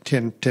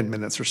 10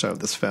 minutes or so of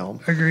this film.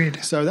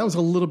 Agreed. So that was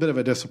a little bit of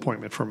a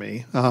disappointment for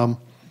me.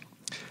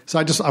 So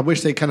I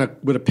wish they kind of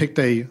would have picked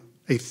a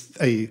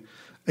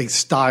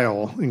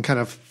style and kind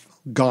of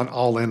gone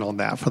all in on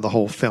that for the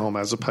whole film,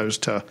 as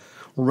opposed to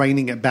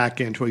reining it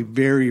back into a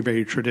very,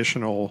 very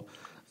traditional,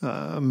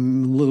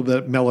 little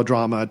bit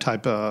melodrama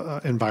type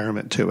of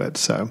environment to it.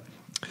 So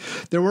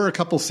there were a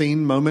couple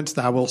scene moments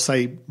that I will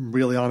say,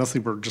 really honestly,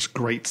 were just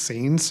great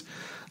scenes.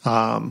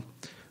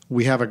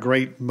 We have a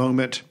great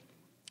moment,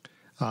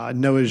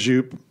 Noah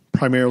Jupe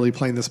primarily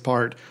playing this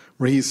part,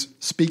 where he's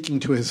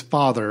speaking to his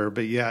father,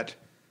 but yet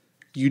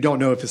you don't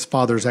know if his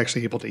father is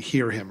actually able to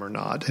hear him or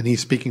not. And he's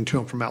speaking to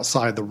him from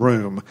outside the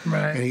room.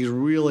 Right. And he's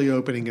really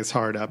opening his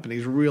heart up, and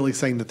he's really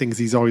saying the things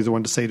he's always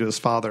wanted to say to his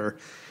father.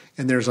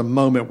 And there's a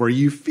moment where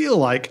you feel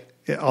like,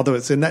 although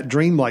it's in that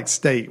dreamlike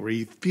state, where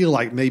you feel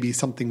like maybe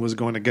something was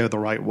going to go the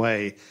right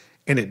way,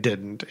 and it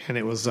didn't. And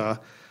it was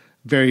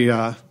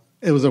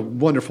it was a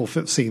wonderful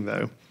scene,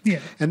 though. Yeah.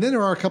 And then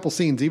there are a couple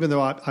scenes, even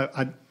though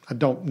I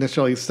don't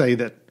necessarily say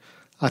that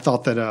I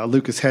thought that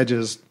Lucas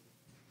Hedges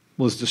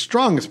was the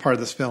strongest part of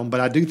this film,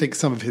 but I do think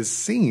some of his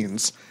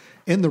scenes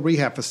in the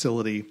rehab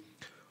facility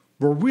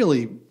were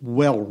really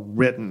well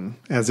written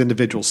as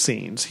individual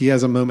scenes. He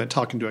has a moment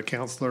talking to a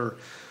counselor.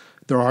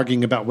 They're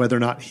arguing about whether or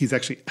not he's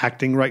actually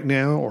acting right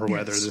now or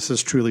whether this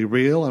is truly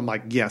real. I'm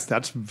like, yes,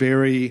 that's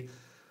very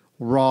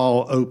raw,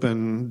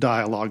 open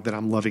dialogue that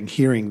I'm loving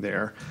hearing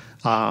there.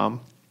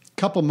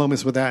 Couple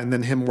moments with that, and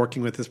then him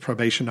working with his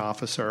probation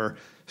officer,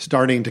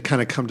 starting to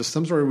kind of come to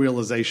some sort of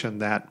realization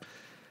that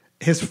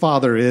his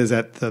father is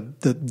at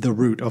the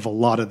root of a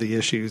lot of the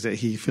issues that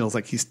he feels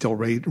like he's still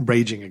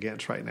raging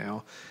against right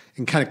now,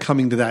 and kind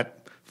of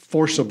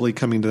forcibly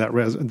coming to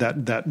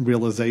that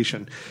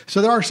realization.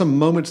 So there are some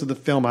moments of the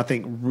film I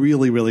think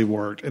really, really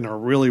worked and are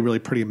really, really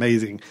pretty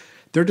amazing.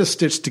 They're just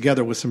stitched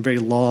together with some very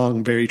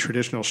long, very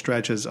traditional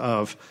stretches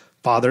of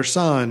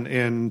father-son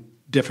in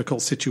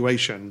difficult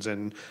situations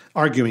and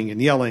arguing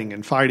and yelling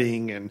and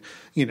fighting and,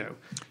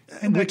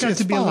 and that got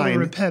to be a little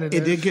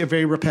repetitive. It did get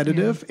very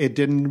repetitive. Yeah. It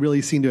didn't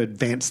really seem to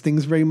advance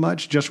things very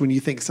much. Just when you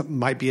think something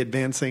might be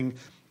advancing,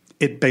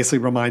 it basically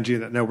reminds you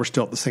that, no, we're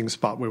still at the same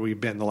spot where we've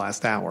been the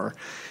last hour.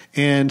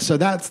 And so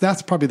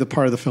that's probably the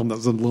part of the film that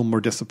was a little more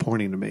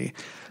disappointing to me.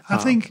 I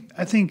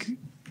think,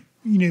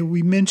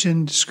 we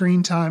mentioned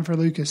screen time for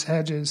Lucas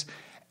Hedges.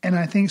 And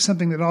I think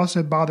something that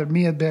also bothered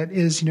me a bit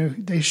is,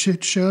 they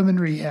should show him in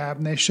rehab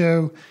and they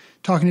show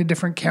talking to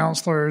different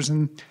counselors.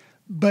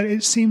 But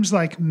it seems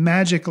like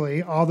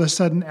magically, all of a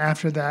sudden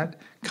after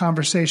that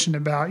conversation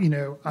about,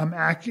 am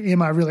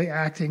I really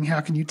acting?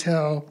 How can you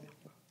tell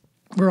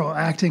we're all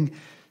acting?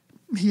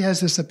 He has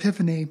this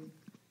epiphany,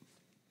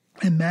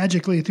 and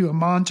magically through a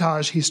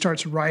montage, he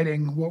starts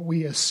writing what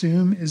we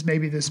assume is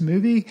maybe this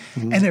movie,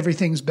 and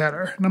everything's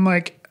better. And I'm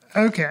like,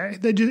 okay.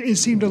 It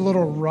seemed a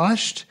little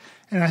rushed.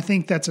 And I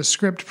think that's a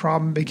script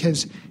problem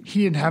because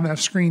he didn't have enough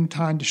screen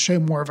time to show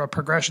more of a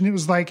progression. It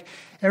was like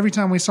every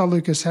time we saw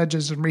Lucas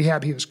Hedges in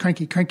rehab, he was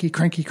cranky.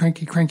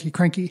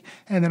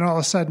 And then all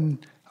of a sudden,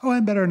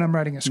 I'm better and I'm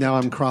writing a script. Now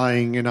I'm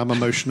crying and I'm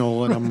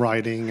emotional and I'm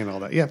writing and all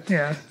that.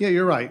 Yeah,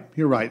 you're right.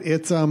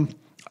 It's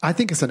I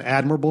think it's an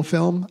admirable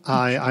film.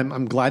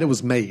 I'm glad it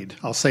was made.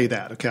 I'll say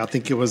that. Okay, I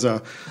think it was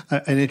an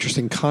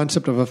interesting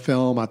concept of a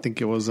film. I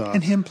think it was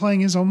and him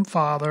playing his own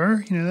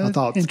father. I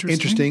thought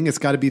interesting. It's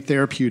got to be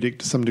therapeutic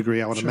to some degree,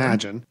 I would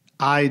imagine.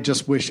 I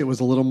just wish it was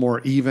a little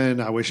more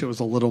even. I wish it was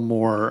a little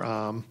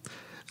more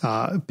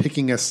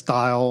picking a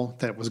style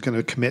that was going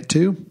to commit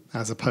to,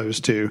 as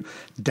opposed to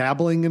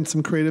dabbling in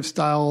some creative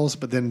styles,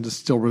 but then just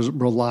still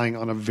relying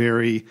on a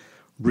very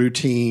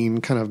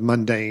routine, kind of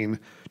mundane,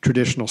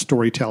 traditional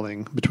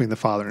storytelling between the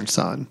father and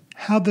son.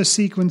 How the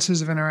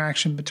sequences of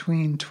interaction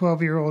between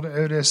 12-year-old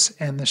Otis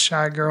and the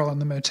shy girl in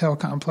the motel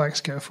complex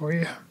go for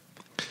you?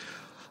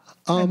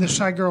 And the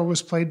shy girl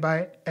was played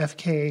by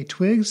F.K.A.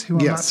 Twigs, who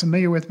I'm not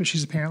familiar with, but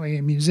she's apparently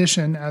a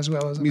musician as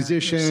well as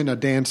a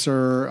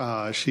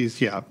dancer. She's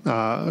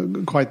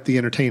quite the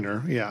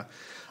entertainer. Yeah.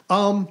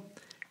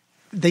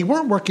 They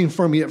weren't working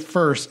for me at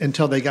first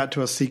until they got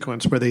to a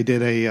sequence where they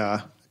did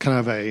a kind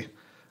of a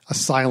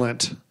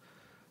silent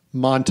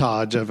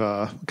montage of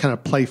a kind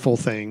of playful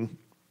thing.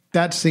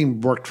 That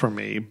seemed worked for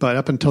me, but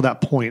up until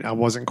that point, I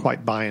wasn't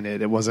quite buying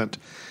it. It wasn't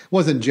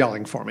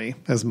gelling for me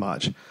as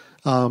much.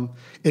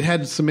 It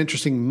had some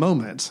interesting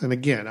moments, and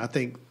again, I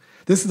think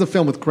this is a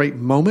film with great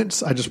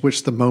moments. I just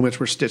wish the moments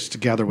were stitched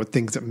together with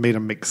things that made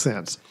them make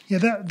sense. Yeah,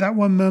 that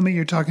one moment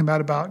you're talking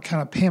about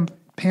kind of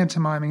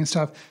pantomiming and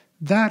stuff,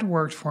 that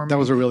worked for me. That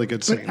was a really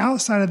good scene. But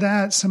outside of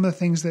that, some of the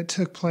things that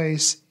took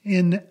place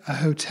in a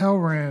hotel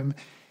room,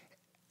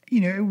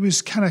 it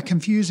was kind of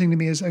confusing to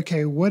me as,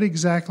 okay, what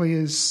exactly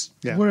is,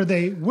 what are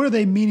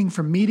they meaning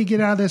for me to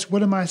get out of this?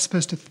 What am I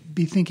supposed to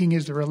be thinking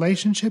is the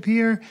relationship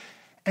here?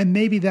 And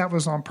maybe that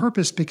was on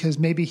purpose because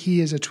maybe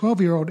he as a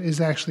 12-year-old is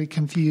actually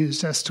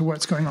confused as to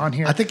what's going on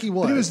here. I think he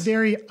was. But it was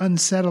very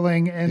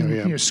unsettling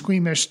and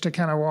squeamish to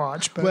kind of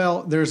watch. But.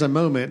 Well, there's a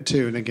moment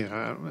too, and again,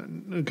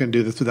 I'm going to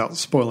do this without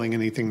spoiling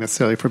anything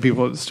necessarily for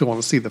people that still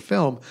want to see the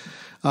film.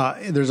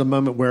 There's a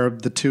moment where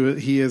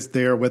he is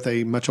there with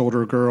a much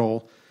older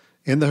girl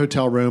in the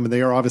hotel room, and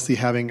they are obviously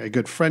having a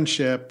good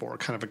friendship or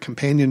kind of a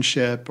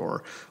companionship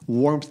or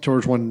warmth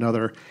towards one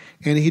another.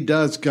 And he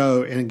does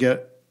go and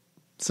get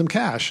some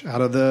cash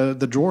out of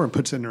the drawer and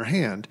puts it in her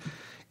hand.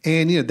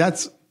 And,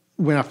 that's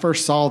when I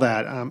first saw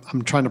that,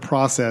 I'm trying to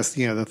process,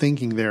 the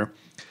thinking there.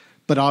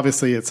 But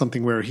obviously it's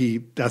something where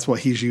that's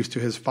what he's used to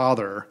his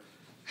father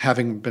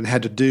having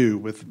had to do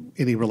with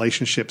any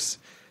relationships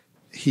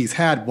he's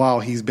had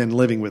while he's been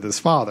living with his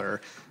father.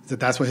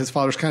 That's what his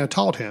father's kind of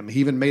taught him. He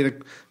even made a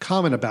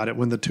comment about it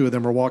when the two of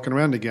them were walking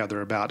around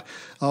together about,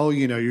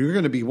 you're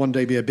going to one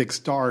day be a big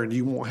star and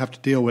you won't have to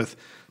deal with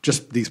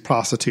just these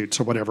prostitutes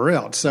or whatever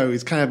else. So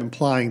he's kind of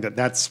implying that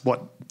that's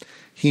what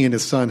he and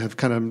his son have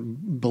kind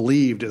of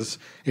believed is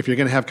if you're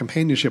going to have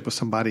companionship with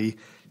somebody,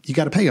 you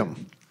got to pay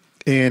them.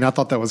 And I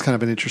thought that was kind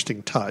of an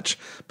interesting touch.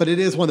 But it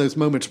is one of those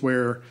moments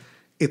where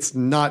it's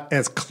not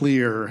as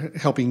clear,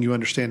 helping you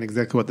understand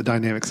exactly what the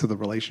dynamics of the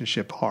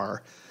relationship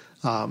are.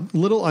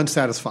 Little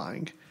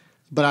unsatisfying,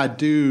 but I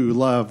do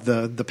love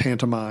the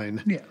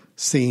pantomime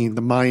scene,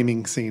 the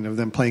miming scene of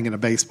them playing in a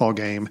baseball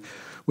game,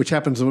 which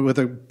happens with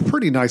a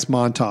pretty nice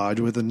montage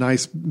with a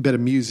nice bit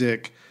of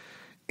music,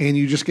 and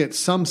you just get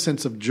some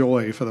sense of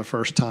joy for the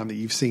first time that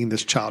you've seen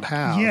this child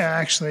have. Yeah,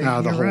 actually, out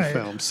of the whole right.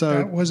 film. So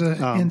that was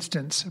an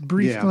instance, a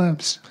brief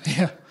glimpse.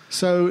 Yeah.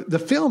 So the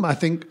film, I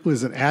think,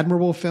 was an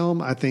admirable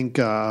film. I think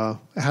it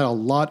had a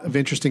lot of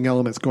interesting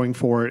elements going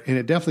for it, and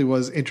it definitely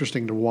was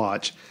interesting to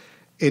watch.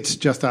 It's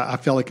just I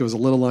felt like it was a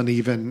little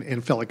uneven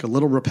and felt like a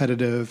little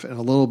repetitive and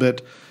a little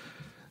bit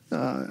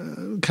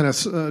kind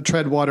of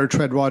tread water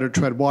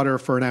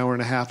for an hour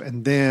and a half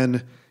and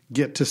then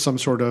get to some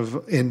sort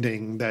of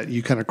ending that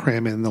you kind of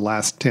cram in the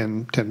last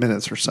 10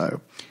 minutes or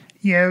so.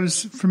 Yeah,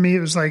 for me,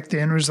 it was like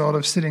the end result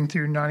of sitting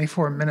through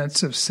 94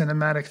 minutes of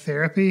cinematic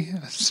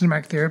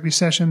therapy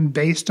session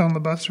based on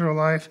LaBeouf's real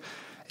life.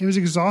 It was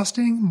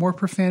exhausting, more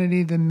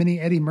profanity than many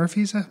Eddie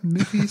Murphy's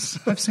movies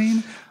I've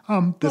seen.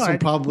 This one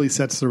probably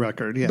sets the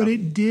record, yeah. But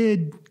it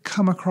did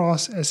come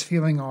across as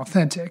feeling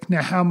authentic.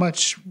 Now, how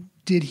much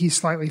did he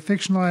slightly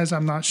fictionalize?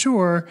 I'm not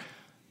sure.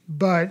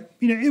 But,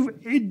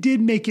 it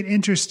did make it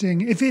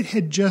interesting. If it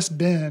had just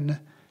been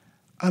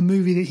a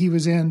movie that he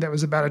was in that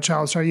was about a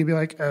child star, you'd be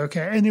like,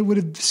 okay. And it would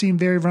have seemed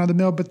very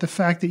run-of-the-mill. But the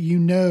fact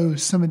that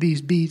some of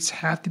these beats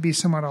have to be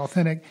somewhat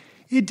authentic,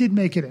 it did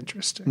make it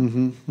interesting.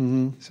 Mm-hmm,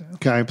 mm-hmm. So.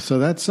 Okay, so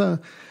that's,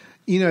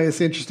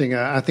 it's interesting.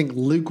 I think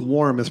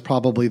lukewarm is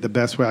probably the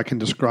best way I can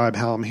describe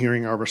how I'm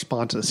hearing our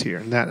responses here.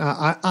 And that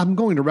I'm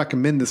going to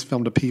recommend this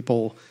film to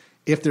people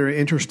if they're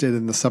interested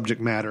in the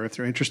subject matter, if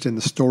they're interested in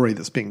the story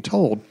that's being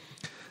told.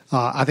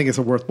 I think it's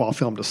a worthwhile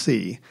film to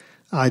see.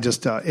 It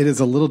is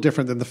a little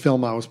different than the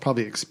film I was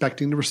probably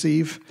expecting to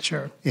receive.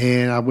 Sure.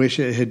 And I wish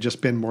it had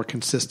just been more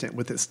consistent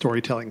with its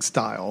storytelling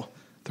style.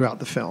 throughout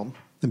the film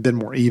and been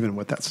more even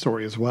with that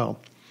story as well.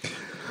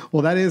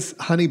 Well, that is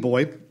Honey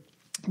Boy.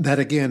 That,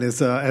 again,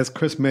 is, as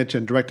Chris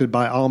mentioned, directed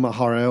by Alma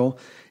Harrell.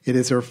 It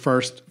is her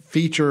first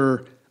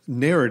feature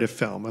narrative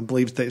film. I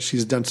believe that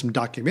she's done some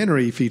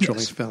documentary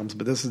feature-length films,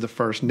 but this is the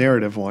first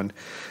narrative one.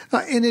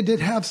 And it did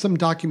have some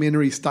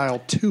documentary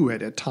style to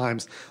it at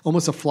times,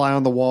 almost a fly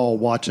on the wall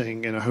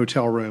watching in a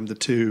hotel room the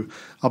two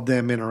of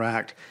them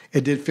interact.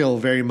 It did feel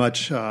very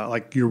much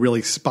like you're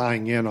really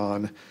spying in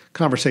on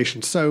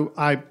conversations. So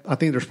I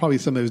think there's probably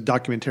some of those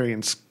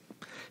documentarian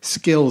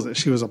skills that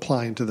she was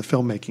applying to the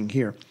filmmaking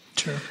here.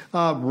 Sure.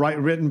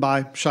 Written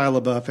by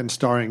Shia LaBeouf and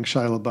starring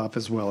Shia LaBeouf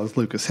as well as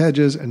Lucas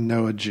Hedges and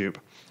Noah Jupe.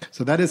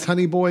 So that is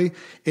Honey Boy.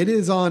 It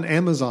is on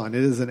Amazon.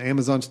 It is an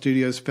Amazon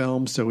Studios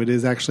film, so it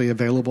is actually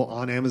available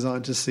on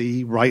Amazon to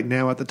see right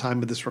now at the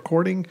time of this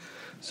recording.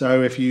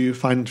 So if you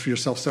find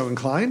yourself so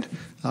inclined,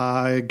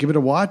 give it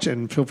a watch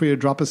and feel free to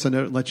drop us a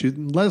note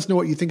and let us know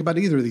what you think about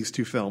either of these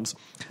two films.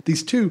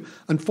 These two,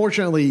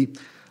 unfortunately,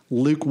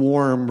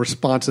 lukewarm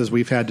responses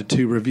we've had to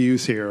two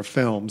reviews here of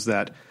films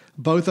that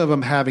both of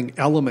them having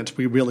elements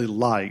we really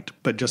liked,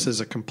 but just as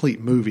a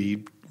complete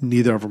movie,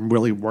 neither of them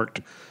really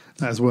worked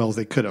as well as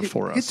they could have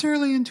for us. It's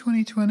early in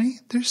 2020.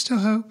 There's still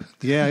hope.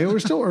 Yeah, we're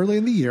still early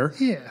in the year.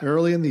 Yeah.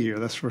 Early in the year,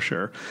 that's for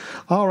sure.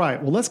 All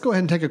right, well, let's go ahead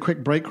and take a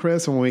quick break,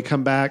 Chris. And when we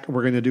come back,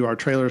 we're going to do our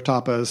trailer,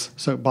 tapas,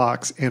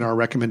 soapbox, and our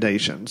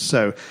recommendations.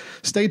 So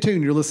stay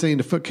tuned. You're listening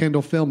to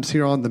Footcandle Films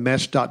here on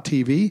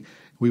themesh.tv.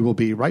 We will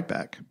be right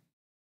back.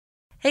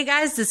 Hey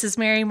guys, this is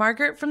Mary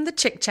Margaret from the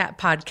Chick Chat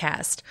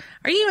podcast.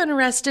 Are you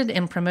interested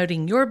in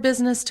promoting your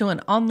business to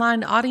an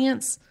online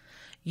audience?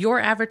 Your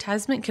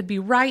advertisement could be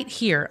right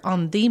here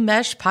on The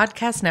Mesh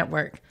Podcast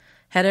Network.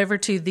 Head over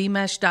to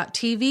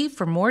themesh.tv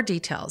for more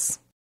details.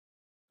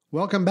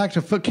 Welcome back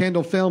to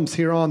Footcandle Films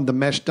here on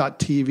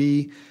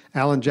themesh.tv.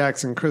 Alan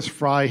Jackson, Chris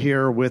Fry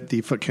here with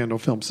the Footcandle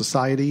Film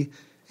Society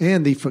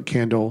and the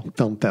Footcandle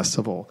Film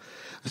Festival.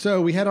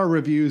 So we had our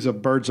reviews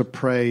of Birds of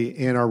Prey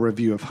and our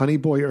review of Honey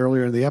Boy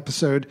earlier in the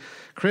episode.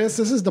 Chris,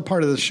 this is the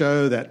part of the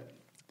show that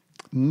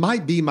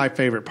might be my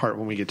favorite part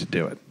when we get to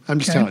do it. I'm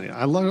just telling you,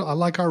 I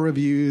like our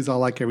reviews. I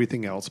like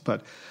everything else,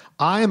 but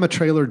I am a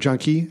trailer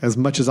junkie as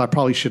much as I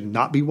probably should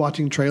not be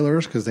watching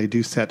trailers because they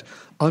do set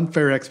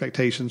unfair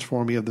expectations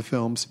for me of the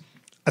films.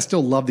 I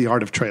still love the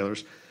art of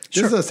trailers.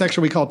 This is a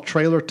section we call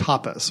Trailer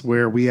Tapas,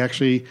 where we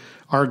actually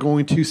are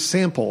going to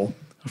sample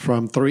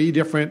from 3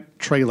 different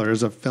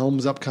trailers of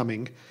films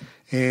upcoming,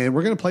 and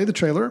we're going to play the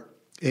trailer,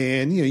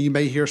 and you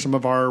may hear some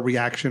of our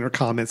reaction or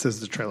comments as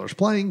the trailer's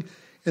playing.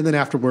 And then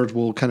afterwards,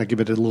 we'll kind of give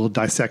it a little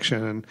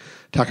dissection and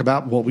talk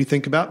about what we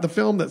think about the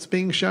film that's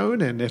being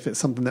shown and if it's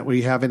something that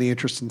we have any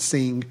interest in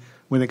seeing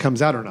when it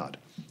comes out or not.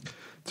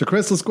 So,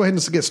 Chris, let's go ahead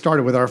and get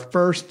started with our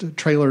first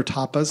trailer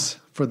tapas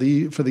for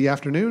the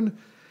afternoon.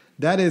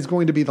 That is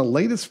going to be the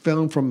latest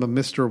film from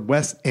Mr.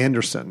 Wes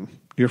Anderson.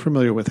 You're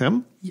familiar with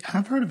him? Yeah,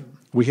 I've heard of him.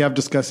 We have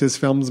discussed his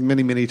films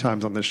many, many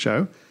times on this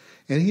show.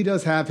 And he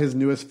does have his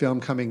newest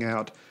film coming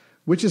out,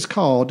 which is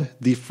called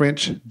The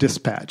French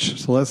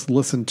Dispatch. So let's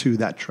listen to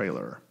that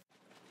trailer.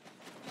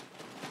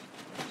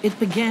 It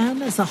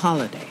began as a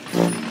holiday.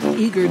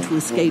 Eager to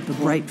escape a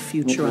bright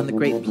future on the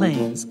Great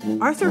Plains,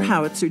 Arthur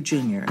Howitzer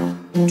Jr.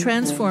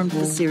 transformed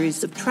the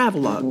series of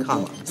travelogue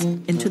columns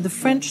into The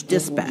French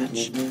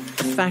Dispatch,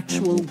 a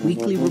factual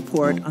weekly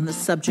report on the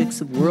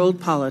subjects of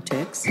world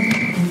politics,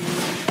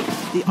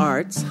 the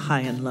arts, high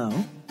and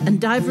low,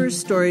 and diverse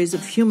stories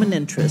of human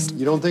interest.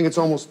 You don't think it's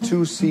almost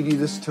too seedy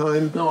this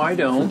time? No, I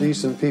don't. For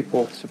decent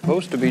people. It's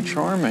supposed to be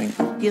charming.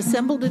 He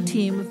assembled a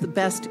team of the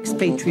best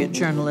expatriate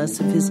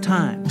journalists of his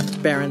time.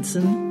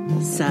 Berenson,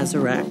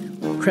 Sazerac,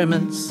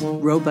 Kremens,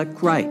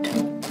 Roebuck Wright.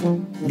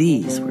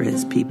 These were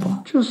his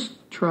people.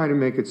 Just try to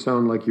make it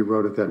sound like you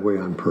wrote it that way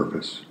on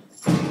purpose.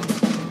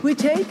 We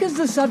take as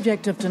the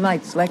subject of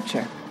tonight's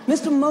lecture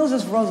Mr.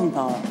 Moses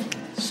Rosenthal,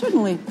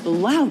 certainly the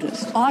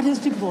loudest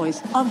artistic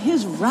voice of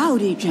his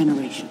rowdy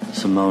generation.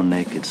 Simone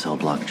Naked Cell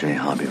Block J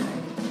Hobby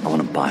Room. I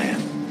want to buy it.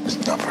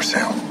 It's not for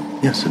sale.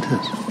 Yes, it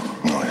is.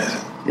 No, it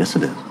isn't. Yes,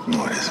 it is.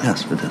 No, it isn't.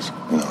 Yes, it is.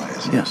 No, it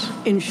isn't. Yes.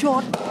 In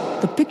short,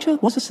 the picture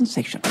was a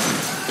sensation.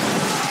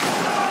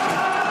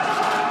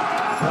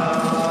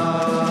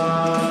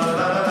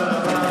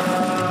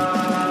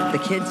 The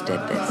kids did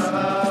this.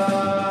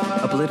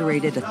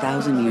 Obliterated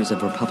 1,000 years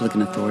of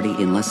Republican authority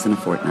in less than a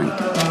fortnight.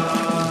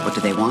 What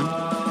do they want?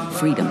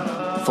 Freedom.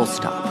 Full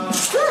stop.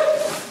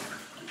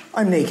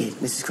 I'm naked,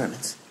 Mrs.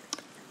 Kremens.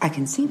 I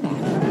can see that.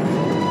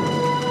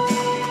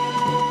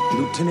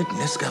 Lieutenant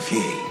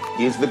Nescaffier.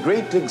 He is the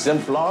great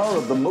exemplar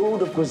of the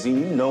mode of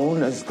cuisine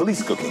known as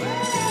police cooking.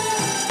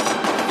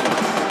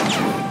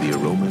 The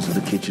aromas of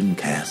the kitchen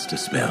cast a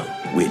spell,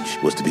 which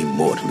was to be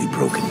mortally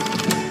broken.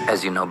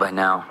 As you know by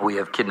now, we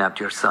have kidnapped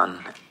your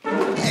son.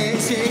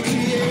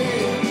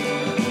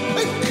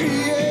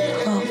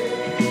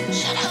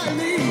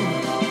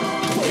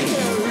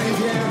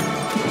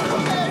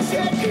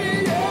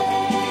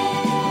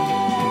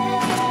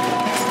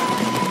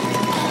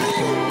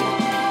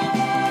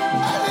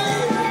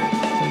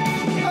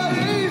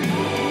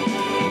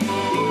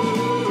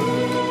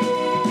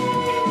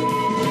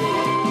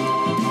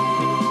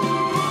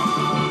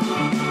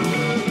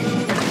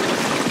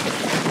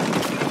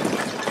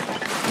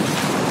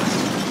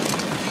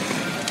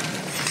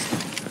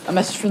 A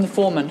message from the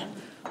foreman.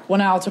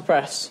 1 hour to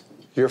press.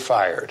 You're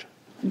fired.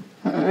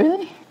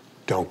 Really?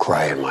 Don't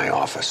cry in my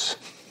office.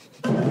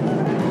 All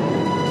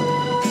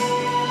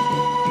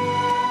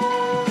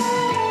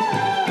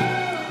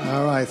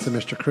right, so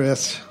Mr.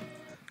 Chris,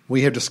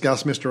 we have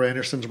discussed Mr.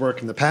 Anderson's work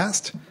in the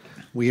past.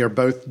 We are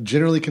both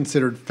generally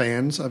considered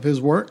fans of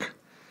his work.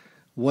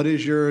 What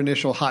is your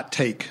initial hot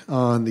take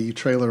on the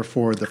trailer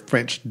for The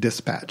French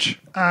Dispatch?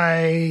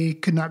 I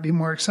could not be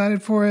more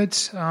excited for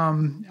it.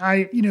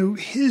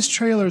 His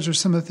trailers are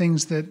some of the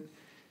things that,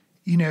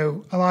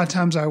 a lot of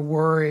times I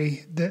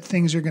worry that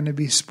things are going to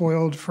be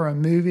spoiled for a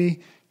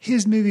movie.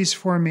 His movies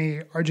for me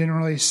are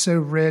generally so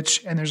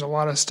rich and there's a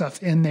lot of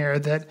stuff in there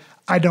that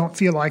I don't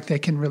feel like they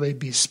can really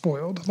be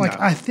spoiled. Like,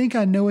 I think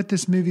I know what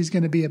this movie is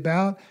going to be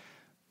about,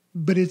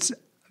 but it's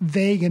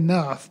vague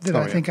enough that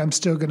I think I'm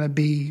still going to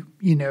be,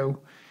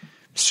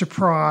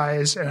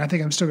 surprised, and I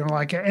think I'm still going to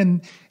like it.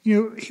 And,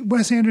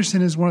 Wes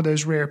Anderson is one of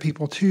those rare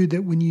people, too,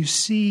 that when you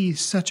see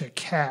such a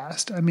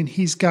cast, I mean,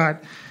 he's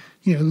got,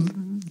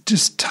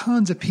 just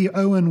tons of people,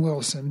 Owen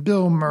Wilson,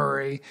 Bill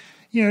Murray,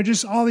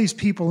 just all these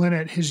people in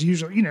it, his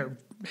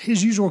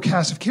usual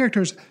cast of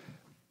characters.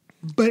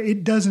 But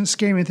it doesn't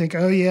scare me and think,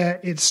 oh, yeah,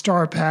 it's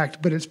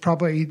star-packed, but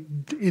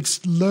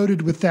it's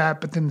loaded with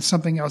that, but then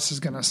something else is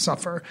going to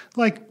suffer.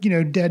 Like,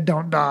 Dead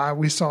Don't Die,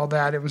 we saw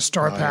that. It was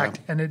star-packed,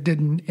 and it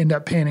didn't end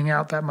up panning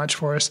out that much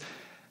for us.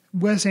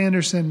 Wes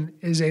Anderson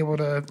is able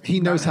to...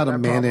 He knows how to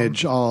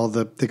manage all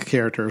the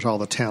characters, all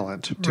the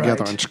talent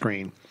together on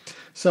screen.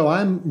 So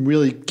I'm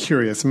really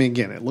curious. I mean,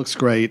 again, it looks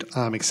great.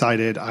 I'm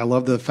excited. I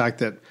love the fact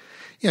that,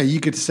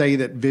 you could say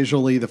that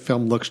visually the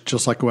film looks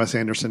just like a Wes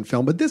Anderson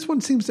film, but this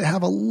one seems to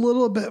have a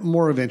little bit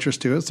more of interest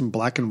to it, some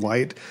black and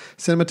white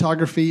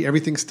cinematography.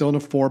 Everything's still in a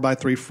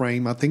 4:3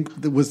 frame. I think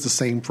it was the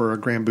same for a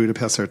Grand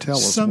Budapest Hotel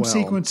as well. Some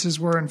sequences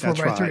were in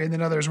 4:3 and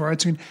then others were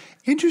widescreen.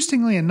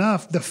 Interestingly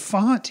enough, the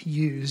font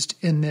used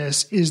in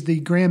this is the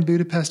Grand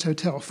Budapest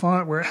Hotel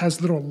font where it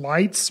has little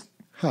lights.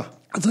 Huh.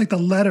 It's like the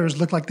letters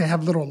look like they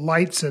have little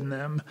lights in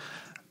them.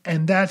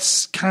 And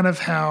that's kind of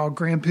how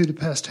Grand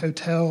Budapest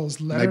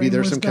Hotel's lettering Maybe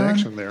there's was some done.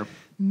 connection there.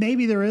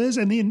 Maybe there is.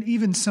 And then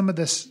even some of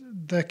this,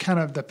 the kind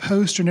of the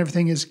poster and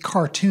everything is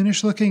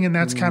cartoonish looking. And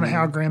that's kind of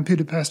how Grand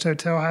Budapest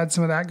Hotel had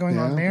some of that going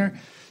on there.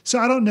 So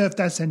I don't know if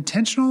that's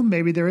intentional.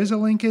 Maybe there is a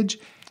linkage.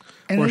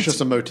 And or it's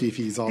just a motif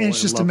he's all in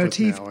It's just a love with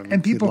motif. now,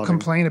 and people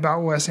complain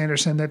about Wes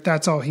Anderson that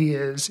that's all he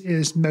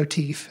is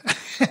motif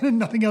and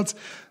nothing else.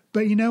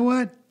 But you know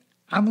what?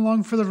 I'm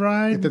along for the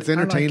ride. If it's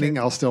entertaining,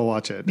 I'll still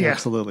watch it. Yeah.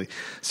 Absolutely.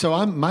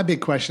 So my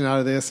big question out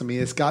of this, I mean,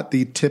 it's got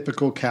the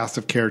typical cast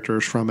of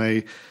characters from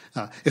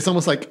it's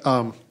almost like,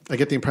 I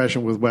get the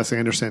impression with Wes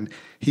Anderson,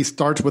 he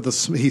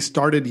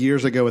started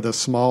years ago with a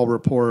small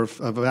rapport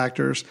of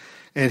actors,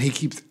 and he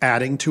keeps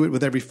adding to it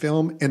with every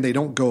film, and they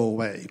don't go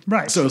away.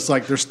 Right. So it's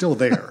like they're still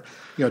there.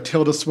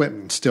 Tilda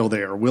Swinton, still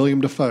there. William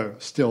Dafoe,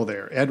 still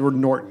there. Edward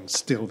Norton,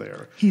 still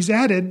there. He's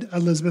added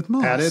Elizabeth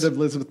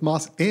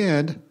Moss.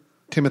 And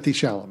Timothy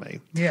Chalamet.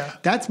 Yeah.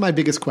 That's my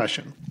biggest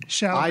question.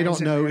 I don't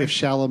know if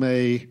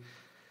Chalamet...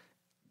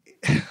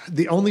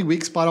 The only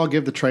weak spot I'll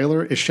give the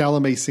trailer is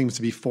Chalamet seems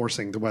to be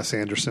forcing the Wes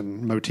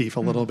Anderson motif a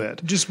little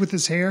bit. Just with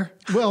his hair?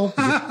 Well,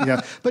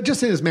 yeah. But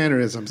just in his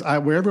mannerisms.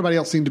 Where everybody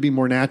else seemed to be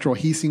more natural,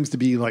 he seems to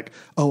be like,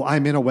 oh,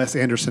 I'm in a Wes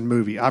Anderson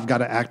movie. I've got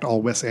to act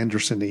all Wes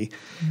Anderson-y.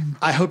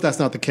 I hope that's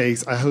not the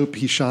case. I hope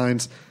he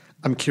shines...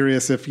 I'm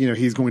curious if,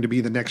 he's going to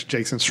be the next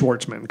Jason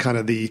Schwartzman, kind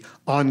of the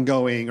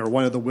ongoing, or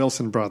one of the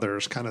Wilson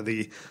brothers, kind of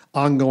the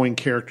ongoing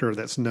character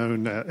that's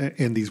known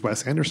in these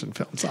Wes Anderson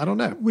films. I don't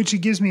know. Which it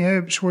gives me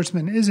hope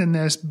Schwartzman is in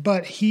this,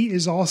 but he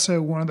is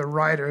also one of the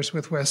writers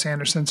with Wes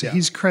Anderson. So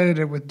he's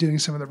credited with doing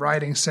some of the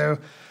writing. So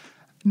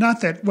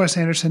not that Wes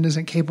Anderson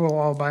isn't capable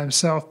all by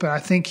himself, but I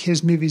think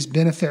his movies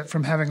benefit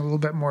from having a little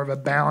bit more of a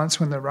balance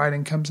when the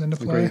writing comes into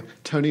play. Agreed.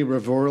 Tony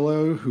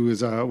Revolio, who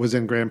was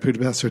in Grand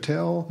Budapest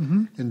Hotel,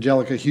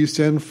 Angelica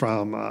Houston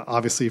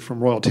obviously from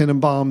Royal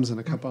Tenenbaums and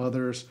a couple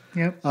others.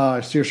 Yep.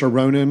 Saoirse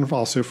Ronan,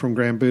 also from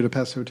Grand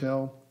Budapest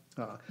Hotel.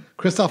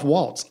 Christoph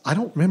Waltz. I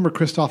don't remember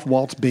Christoph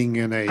Waltz being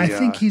in a... I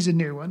think he's a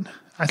new one.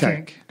 I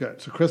think.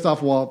 Good. So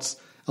Christoph Waltz,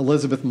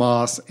 Elizabeth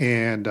Moss,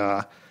 and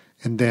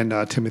then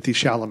Timothy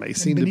Chalamet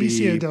seem to be...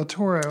 Benicio del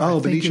Toro.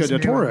 Benicio del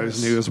Toro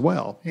is new as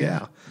well.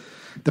 Yeah.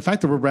 The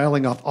fact that we're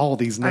rattling off all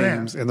these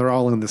names and they're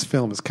all in this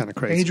film is kind of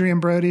crazy.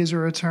 Adrian Brody is a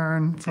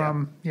return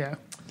from...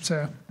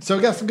 So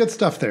we got some good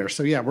stuff there.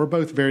 So we're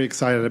both very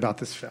excited about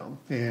this film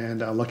and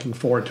looking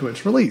forward to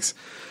its release.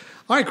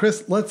 All right,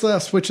 Chris, let's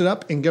switch it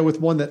up and go with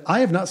one that I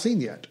have not seen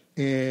yet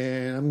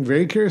and I'm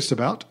very curious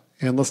about.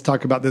 And let's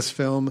talk about this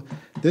film.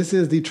 This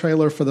is the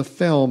trailer for the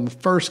film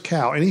First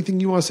Cow. Anything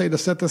you want to say to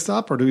set this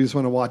up, or do you just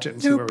want to watch it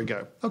and see where we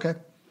go? Okay.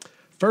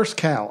 First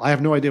Cow. I have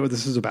no idea what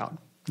this is about.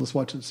 Let's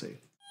watch and see.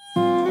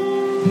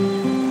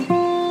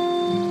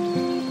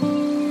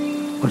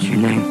 What's your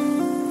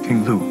name?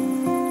 King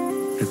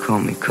Lou. You call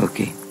me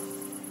Cookie.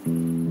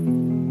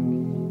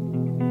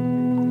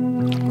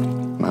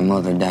 My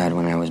mother died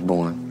when I was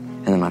born,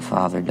 and then my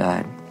father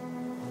died.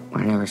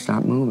 I never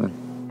stopped moving.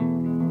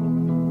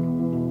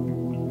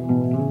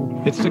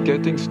 It's the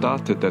getting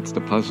started that's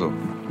the puzzle.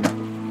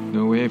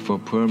 No way for a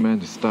poor man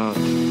to start.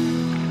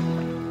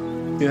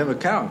 You have a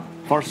cow.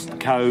 First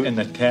cow in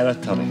the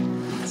territory.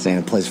 This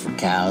ain't a place for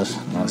cows.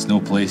 Well, it's no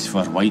place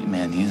for white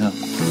men either.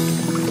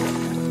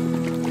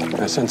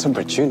 I sense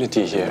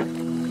opportunity here.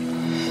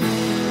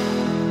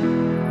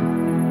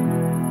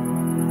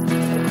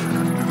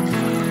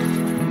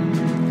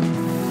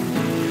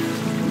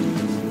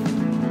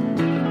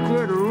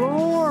 Good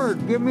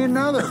Lord, give me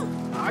another.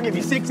 I'll give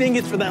you 6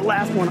 ingots for that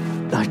last one.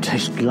 I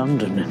taste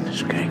London in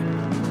this game.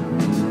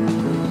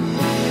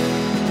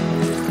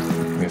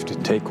 We have to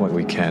take what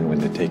we can when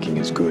the taking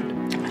is good.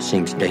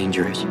 Seems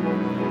dangerous.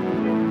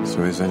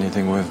 So is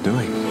anything worth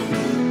doing?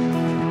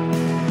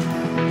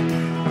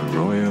 A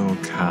royal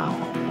cow.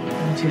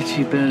 Yet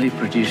she barely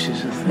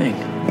produces a thing.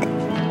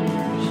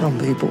 Some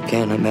people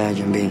can't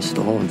imagine being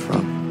stolen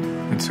from.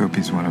 And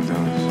Soapy's one of those.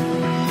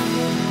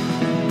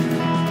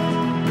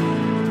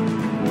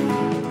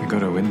 We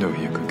got a window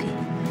here, Cookie.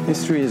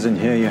 History isn't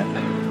here yet.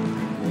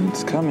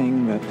 It's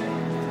coming, but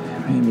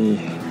maybe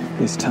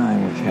this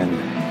time we can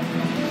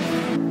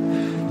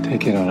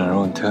take it on our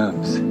own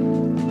terms.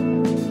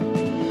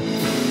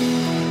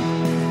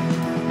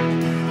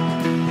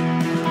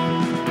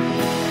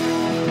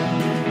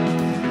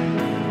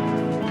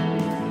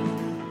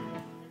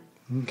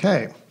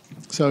 Okay.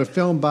 So,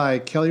 filmed by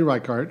Kelly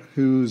Reichardt,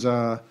 who's,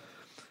 I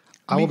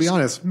will be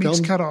honest,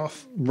 Meeks Cut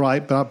Off.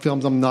 Right, but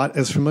films I'm not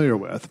as familiar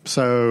with.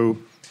 So,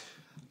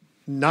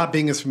 not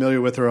being as familiar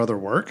with her other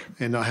work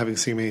and not having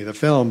seen any of the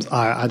films,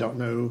 I don't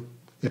know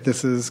if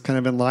this is kind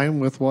of in line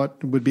with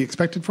what would be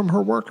expected from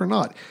her work or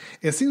not.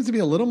 It seems to be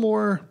a little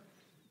more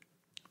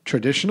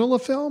traditional a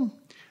film,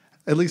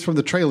 at least from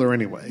the trailer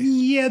anyway.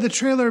 Yeah, the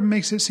trailer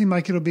makes it seem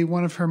like it'll be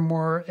one of her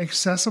more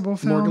accessible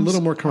films. A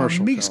little more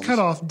commercial Meeks films. Cut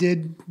Off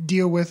did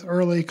deal with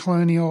early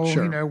colonial,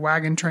 Sure.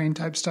 wagon train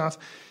type stuff.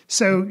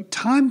 So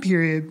time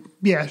period,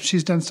 yeah,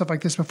 she's done stuff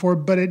like this before,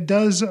 but it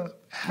does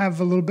have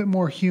a little bit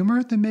more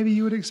humor than maybe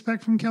you would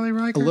expect from Kelly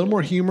Reichardt. A little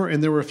more humor,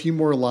 and there were a few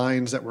more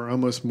lines that were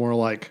almost more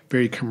like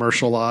very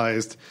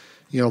commercialized,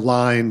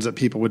 lines that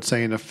people would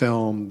say in a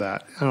film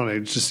that, I don't know,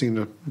 it just seemed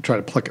to try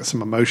to pluck at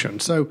some emotion.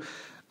 So,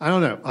 I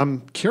don't know.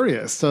 I'm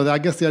curious. So I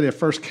guess the idea of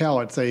first cow,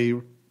 it's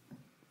a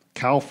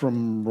cow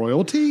from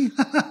royalty?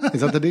 Is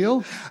that the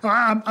deal?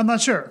 I'm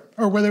not sure.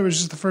 Or whether it was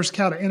just the first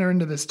cow to enter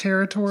into this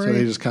territory. So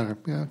they just kind of,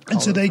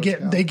 and so they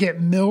get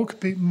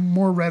milk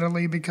more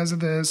readily because of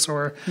this,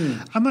 or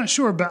I'm not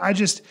sure, but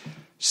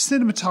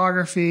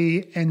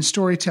cinematography and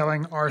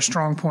storytelling are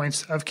strong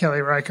points of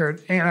Kelly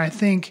Reichardt, and I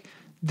think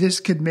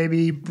this could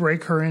maybe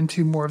break her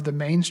into more of the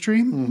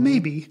mainstream,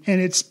 maybe. And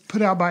it's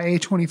put out by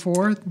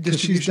A24.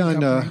 She's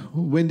done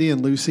Wendy and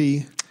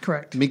Lucy.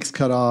 Correct. Meeks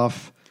Cut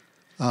Off.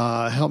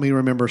 Help me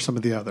remember some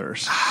of the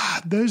others.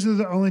 Those are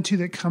the only two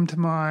that come to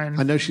mind.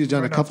 I know she's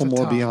done right a couple off the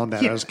more top. beyond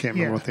that. Yeah, I just can't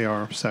remember what they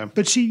are. So,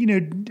 but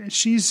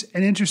she's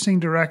an interesting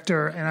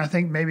director, and I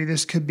think maybe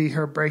this could be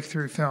her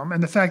breakthrough film.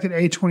 And the fact that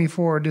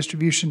A24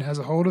 distribution has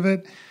a hold of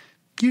it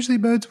usually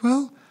bodes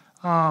well.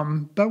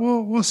 But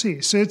we'll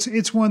see. So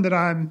it's one that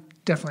I'm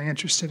definitely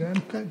interested in.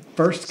 Okay.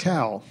 First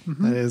Cow.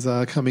 That is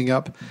coming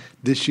up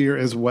this year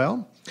as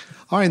well.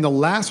 All right, and the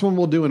last one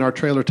we'll do in our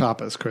trailer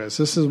tapas, Chris.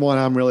 This is one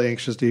I'm really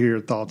anxious to hear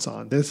your thoughts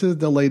on. This is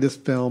the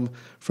latest film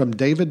from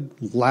David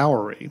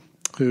Lowery,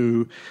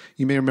 who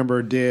you may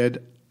remember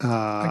did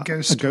A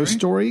Ghost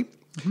Story.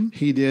 Mm-hmm.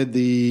 He did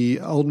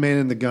The Old Man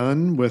and the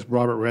Gun with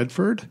Robert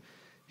Redford.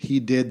 He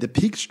did the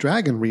Peaked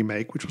Dragon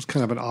remake, which was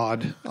kind of an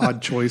odd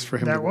choice for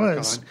him to work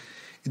on.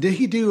 Did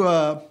he do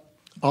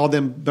All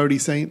Them 30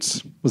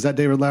 Saints? Was that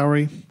David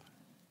Lowery?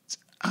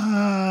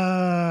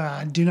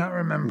 I do not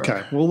remember.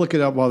 Okay, we'll look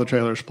it up while the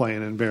trailer's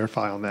playing and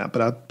verify on that.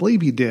 But I believe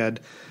he did.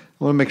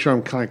 I want to make sure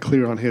I'm kind of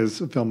clear on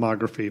his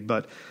filmography.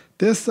 But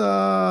this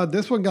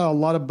one got a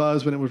lot of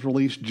buzz when it was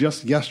released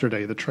just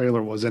yesterday. The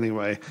trailer was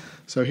anyway.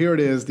 So here it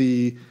is,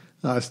 the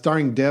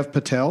starring Dev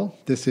Patel.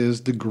 This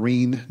is The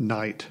Green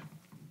Knight.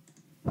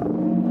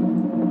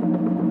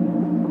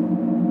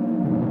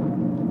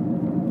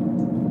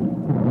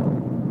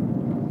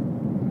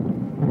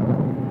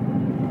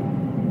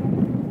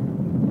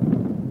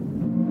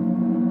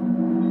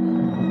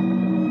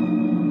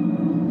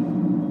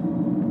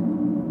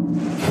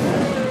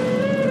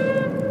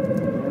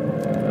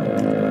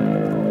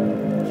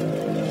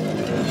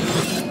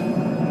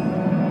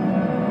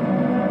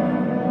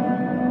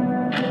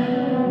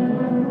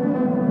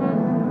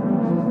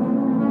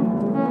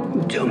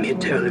 Tell me a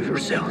tale of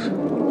yourself,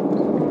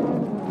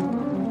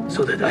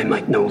 so that I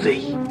might know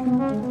thee.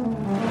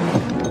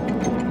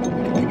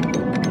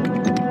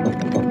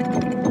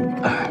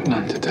 I have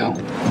none to tell.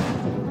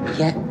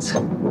 Yet.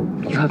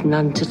 You have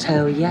none to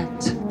tell yet.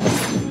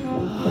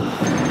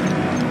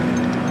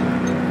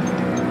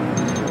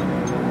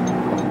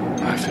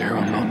 I fear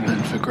I'm not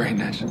meant for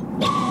greatness.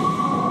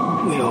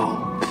 We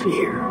all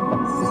fear,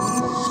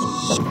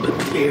 but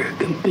fear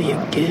can be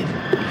a gift.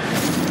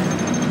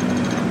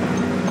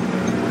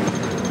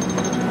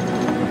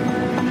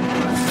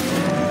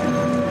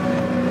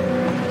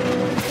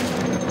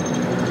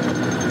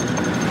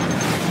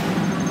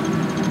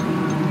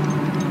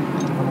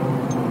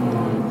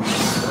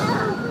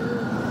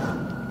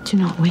 Do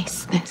not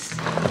waste this.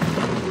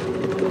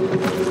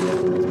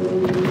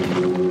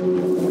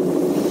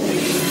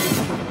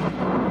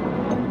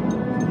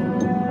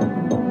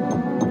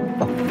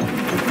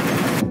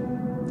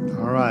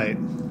 All right.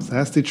 So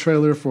that's the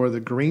trailer for The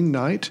Green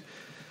Knight.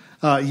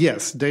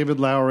 Yes, David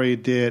Lowery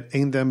did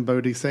Ain't Them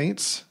Bodie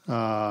Saints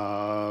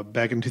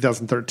back in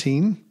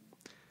 2013.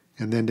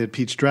 And then did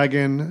Pete's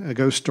Dragon, A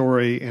Ghost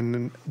Story,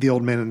 and The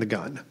Old Man and the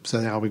Gun.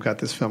 So now we've got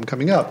this film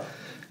coming up.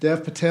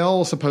 Dev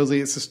Patel,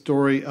 supposedly it's the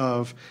story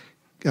of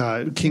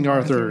King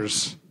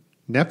Arthur's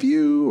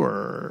nephew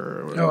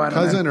or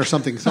cousin or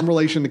something, some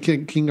relation to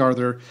King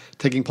Arthur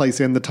taking place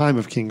in the time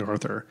of King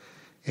Arthur,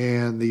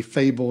 and the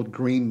fabled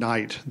Green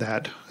Knight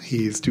that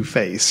he's to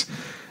face.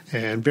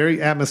 And very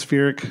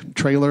atmospheric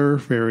trailer,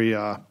 very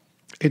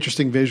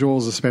interesting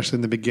visuals, especially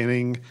in the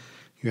beginning.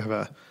 You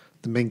have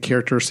the main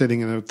character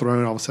sitting in a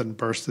throne, all of a sudden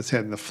bursts his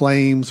head in the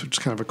flames, which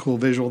is kind of a cool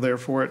visual there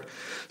for it.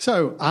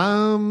 So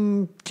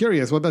I'm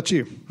curious. What about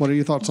you? What are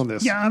your thoughts on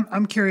this? Yeah,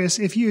 I'm curious.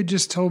 If you had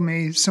just told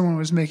me someone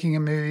was making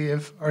a movie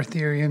of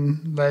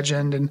Arthurian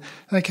legend and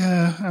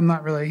I'm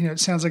not really,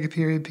 it sounds like a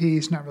period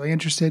piece, not really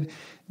interested.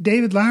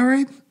 David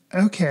Lowery,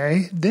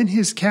 okay. Then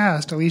his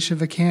cast, Alicia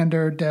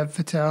Vikander, Dev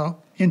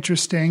Patel,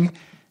 interesting.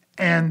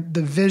 And the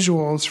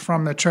visuals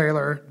from the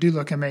trailer do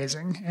look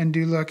amazing and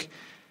do look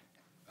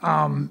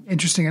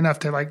interesting enough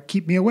to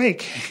keep me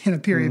awake in a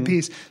period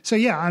piece. So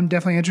yeah, I'm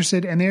definitely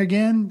interested. And there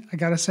again, I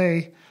got to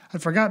say,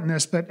 I'd forgotten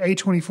this, but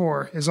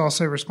A24 is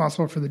also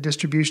responsible for the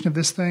distribution of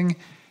this thing.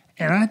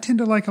 And I tend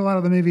to like a lot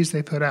of the movies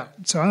they put out.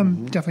 So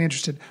I'm definitely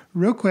interested.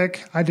 Real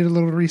quick, I did a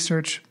little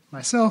research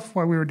myself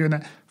while we were doing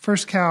that.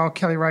 First Cow,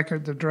 Kelly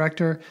Reichardt, the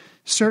director.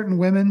 Certain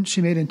Women,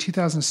 she made in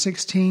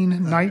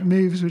 2016. Night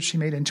Moves, which she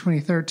made in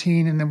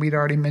 2013. And then we'd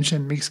already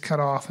mentioned Meek's Cut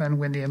Off and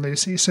Wendy and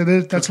Lucy. So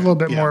that's a little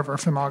bit more of her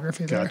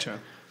filmography there. Gotcha.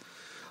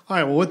 All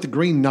right, well, with The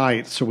Green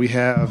Knight, so we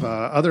have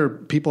other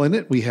people in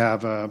it. We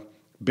have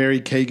Barry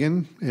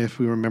Kagan. If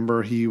we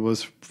remember, he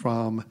was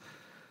from,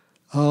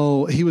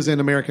 he was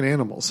in American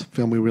Animals,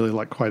 film we really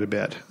like quite a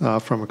bit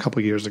from a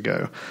couple years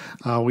ago.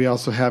 We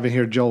also have in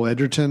here Joel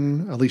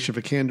Edgerton, Alicia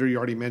Vikander, you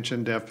already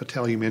mentioned, Dev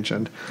Patel, you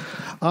mentioned.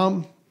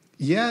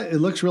 Yeah, it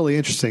looks really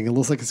interesting. It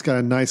looks like it's got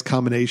a nice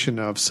combination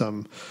of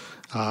some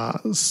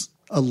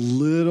a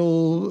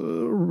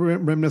little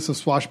remnants of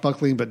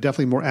swashbuckling, but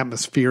definitely more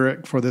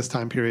atmospheric for this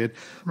time period.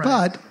 Right.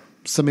 But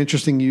some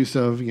interesting use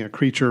of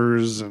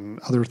creatures and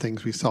other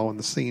things we saw in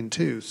the scene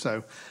too.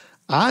 So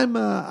I'm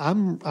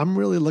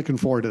really looking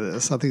forward to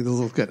this. I think this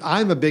looks good.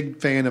 I'm a big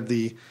fan of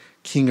the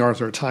King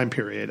Arthur time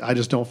period. I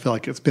just don't feel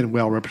like it's been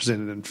well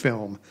represented in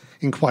film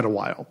in quite a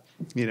while.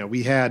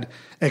 We had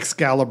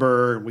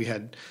Excalibur, we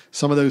had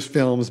some of those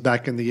films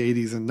back in the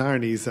 80s and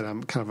 90s that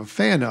I'm kind of a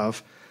fan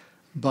of.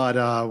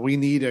 But we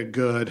need a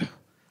good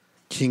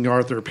King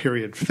Arthur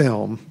period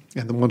film,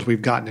 and the ones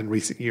we've gotten in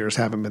recent years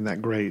haven't been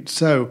that great.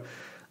 So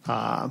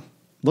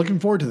looking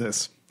forward to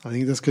this. I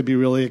think this could be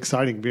really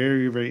exciting,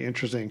 very, very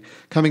interesting,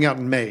 coming out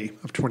in May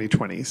of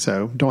 2020.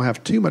 So don't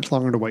have too much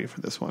longer to wait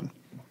for this one.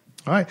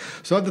 All right.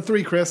 So of the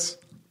three, Chris,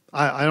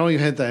 I don't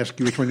even have to ask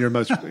you which one you're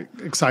most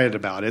excited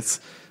about.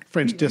 It's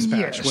French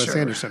Dispatch, Wes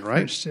Anderson,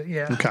 right? French,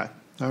 yeah. Okay.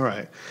 All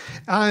right.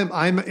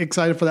 I'm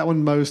excited for that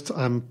one most.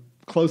 I'm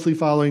closely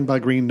following by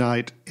Green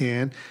Knight,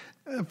 and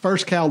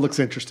First Cow looks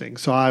interesting.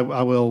 So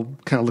I will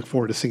kind of look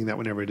forward to seeing that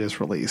whenever it is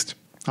released.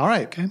 All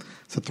right. Okay.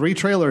 So 3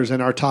 trailers in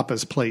our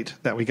Tapas plate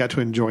that we got to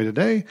enjoy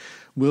today.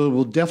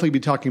 We'll definitely be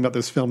talking about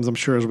those films, I'm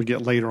sure, as we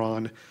get later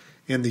on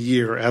in the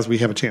year as we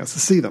have a chance to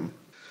see them.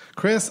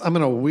 Chris, I'm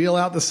going to wheel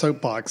out the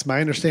soapbox. My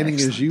understanding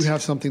is you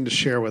have something to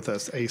share with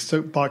us, a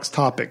soapbox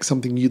topic,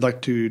 something you'd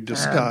like to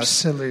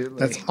discuss. Absolutely.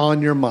 That's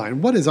on your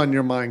mind. What is on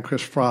your mind,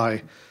 Chris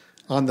Fry,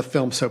 on the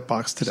film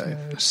Soapbox today?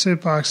 So,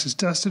 soapbox is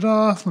dusted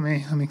off. Let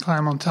me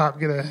climb on top,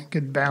 get a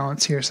good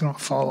balance here so I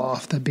don't fall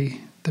off. That'd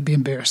be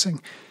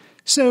embarrassing.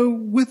 So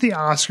with the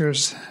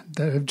Oscars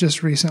that have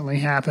just recently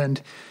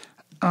happened,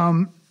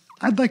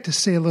 I'd like to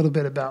say a little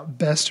bit about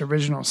Best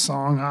Original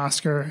Song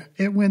Oscar.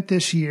 It went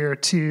this year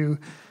to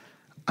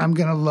I'm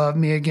Gonna Love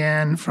Me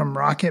Again from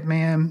Rocket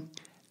Man.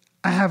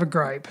 I have a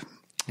gripe.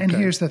 And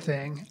here's the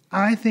thing.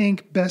 I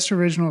think Best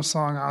Original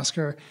Song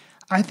Oscar,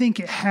 I think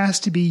it has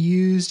to be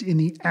used in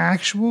the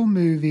actual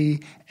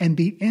movie and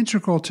be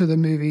integral to the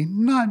movie,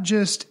 not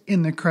just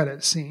in the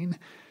credit scene.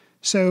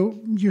 So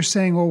you're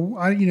saying, well,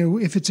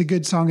 if it's a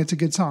good song, it's a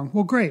good song.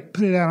 Well, great.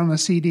 Put it out on a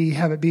CD,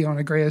 have it be on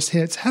a greatest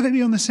hits, have it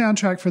be on the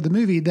soundtrack for the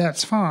movie.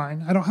 That's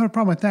fine. I don't have a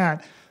problem with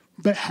that.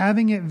 But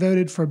having it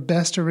voted for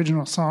Best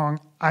Original Song,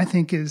 I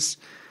think is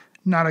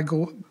not a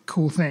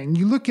cool thing.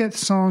 You look at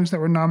songs that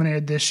were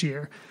nominated this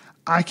year.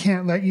 I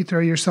can't let you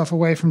throw yourself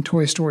away from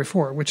Toy Story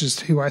 4, which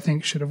is who I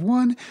think should have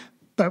won.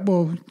 But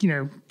we'll,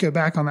 go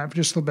back on that for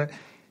just a little bit.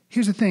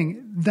 Here's the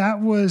thing. That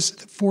was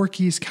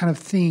Forky's kind of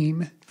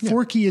theme. Yeah.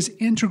 Forky is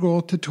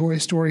integral to Toy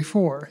Story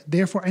 4.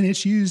 Therefore, and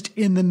it's used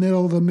in the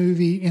middle of the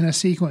movie in a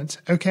sequence.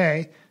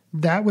 Okay,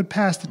 that would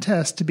pass the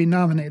test to be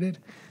nominated.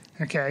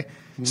 Okay.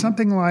 Mm-hmm.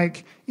 Something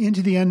like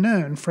Into the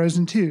Unknown,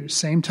 Frozen 2,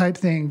 same type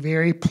thing.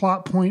 Very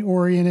plot point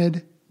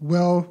oriented,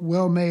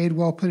 well made,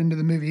 well put into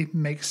the movie,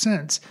 makes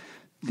sense.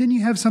 Then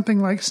you have something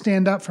like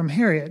Stand Up from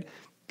Harriet.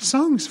 The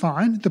song's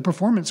fine. The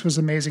performance was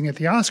amazing at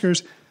the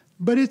Oscars,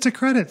 but it's a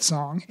credit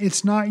song.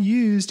 It's not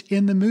used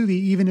in the movie,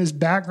 even as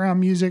background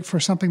music for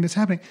something that's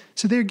happening.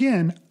 So there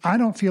again, I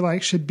don't feel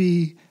like should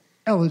be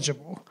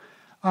eligible.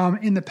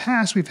 In the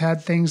past, we've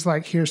had things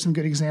like, here's some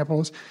good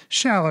examples.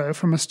 Shallow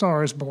from A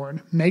Star is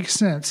Born makes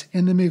sense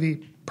in the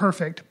movie.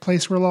 Perfect.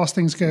 Place Where Lost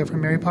Things Go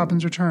from Mary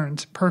Poppins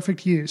Returns.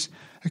 Perfect use.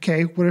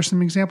 Okay, what are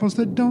some examples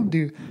that don't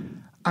do?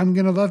 I'm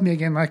Gonna Love Me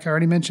Again, like I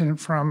already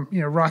mentioned, from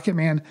Rocket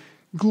Man.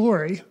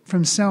 Glory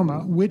from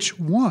Selma, which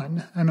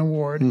won an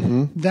award.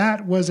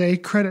 That was a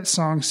credit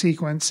song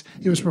sequence.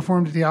 It was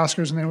performed at the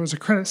Oscars, and there was a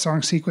credit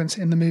song sequence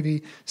in the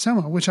movie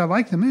Selma, which I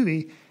like the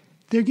movie.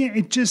 There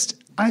again,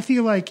 I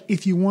feel like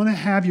if you want to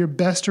have your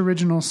best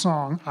original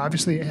song,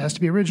 obviously it has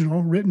to be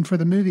original, written for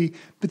the movie,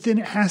 but then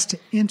it has to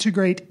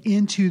integrate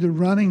into the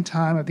running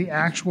time of the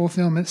actual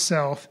film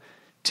itself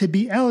to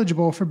be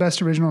eligible for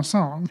Best Original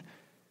Song,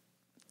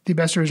 the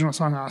Best Original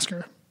Song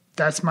Oscar.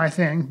 That's my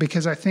thing,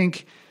 because I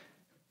think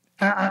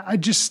I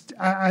just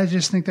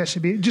think that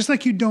should be, just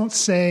like you don't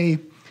say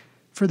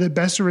for the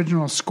best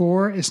original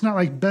score, it's not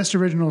like best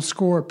original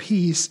score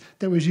piece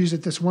that was used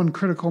at this one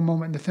critical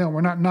moment in the film.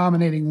 We're not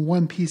nominating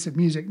one piece of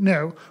music.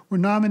 No, we're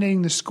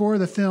nominating the score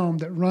of the film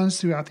that runs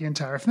throughout the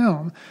entire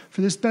film.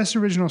 For this best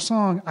original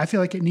song, I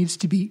feel like it needs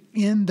to be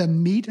in the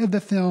meat of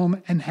the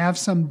film and have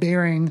some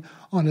bearing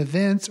on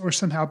events or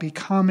somehow be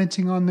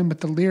commenting on them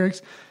with the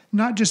lyrics.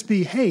 Not just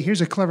be, hey,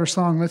 here's a clever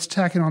song, let's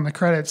tack it on the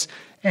credits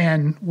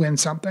and win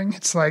something.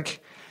 It's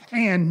like,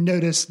 and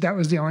notice that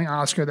was the only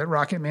Oscar that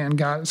Rocket Man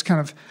got. It's kind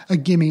of a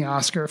gimme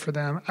Oscar for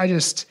them. And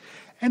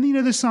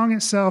the song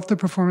itself, the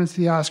performance of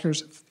the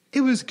Oscars, it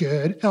was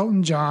good.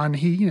 Elton John,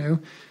 he,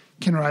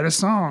 can write a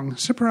song.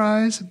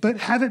 Surprise.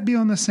 But have it be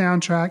on the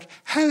soundtrack,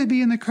 have it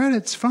be in the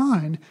credits,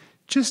 fine.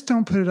 Just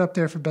don't put it up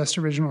there for Best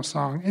Original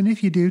Song. And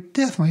if you do,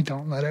 definitely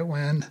don't let it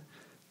win.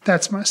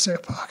 That's my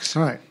soapbox.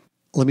 All right.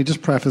 Let me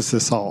just preface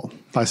this all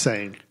by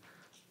saying,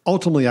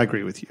 ultimately, I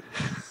agree with you.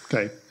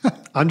 Okay.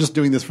 I'm just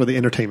doing this for the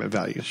entertainment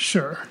value.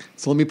 Sure.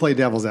 So let me play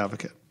devil's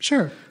advocate.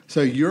 Sure.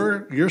 So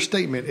your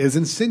statement is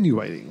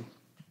insinuating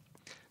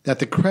that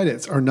the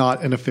credits are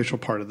not an official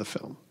part of the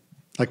film.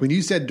 Like when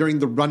you said during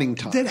the running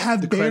time. That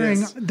have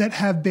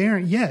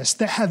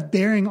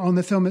bearing on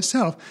the film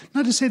itself.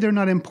 Not to say they're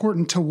not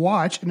important to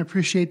watch and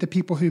appreciate the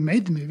people who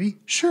made the movie.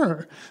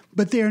 Sure.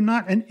 But they are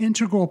not an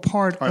integral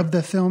part of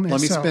the film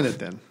itself. Let me spin it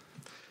then.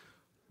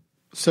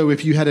 So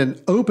if you had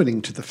an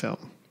opening to the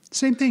film.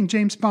 Same thing,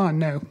 James Bond,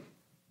 no.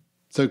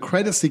 So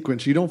credit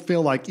sequence, you don't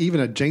feel like even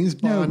a James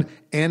Bond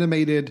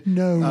animated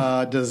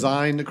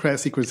design credit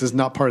sequence is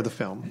not part of the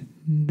film?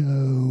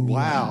 No.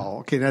 Wow.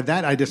 Okay, now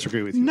that I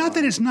disagree with you. Not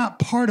that it's not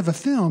part of a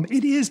film.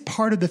 It is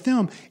part of the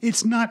film.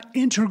 It's not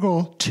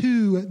integral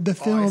to the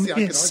film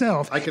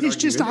itself. It's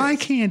just eye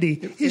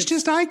candy. It's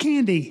just eye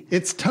candy.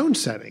 It's tone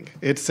setting.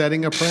 It's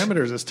setting of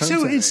parameters. It's tone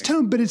setting. So it's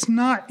tone, but it's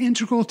not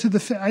integral to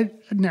the film.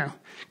 No.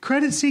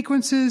 Credit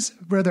sequences,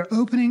 whether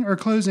opening or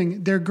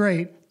closing, they're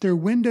great. They're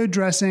window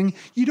dressing.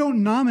 You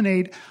don't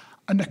nominate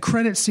a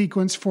credit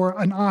sequence for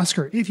an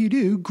Oscar. If you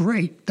do,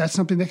 great. That's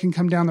something that can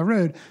come down the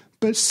road.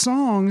 But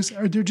songs,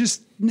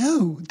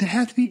 they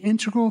have to be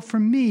integral for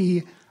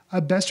me. A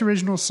Best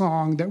Original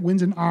Song that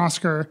wins an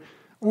Oscar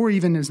or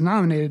even is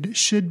nominated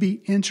should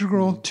be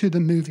integral to the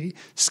movie.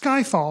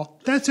 Skyfall,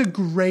 that's a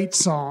great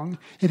song.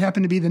 It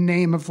happened to be the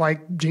name of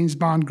like James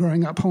Bond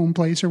growing up home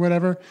place or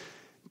whatever.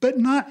 But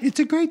it's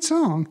a great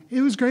song.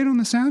 It was great on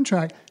the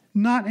soundtrack.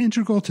 Not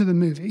integral to the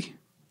movie.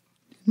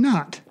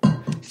 Not.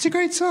 It's a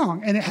great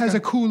song. And it has a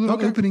cool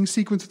little opening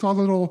sequence with all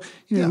the little,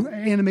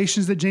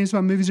 animations that James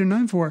Bond movies are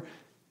known for.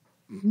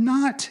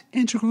 Not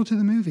integral to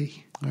the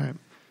movie. All right.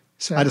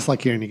 So I just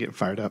like hearing you get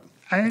fired up.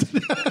 And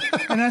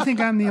I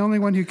think I'm the only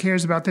one who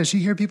cares about this. You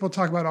hear people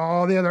talk about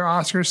all the other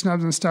Oscar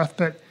snubs and stuff,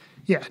 but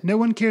yeah, no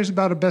one cares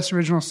about a Best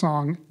Original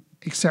Song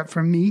except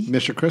for me.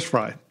 Mr. Chris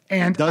Fry.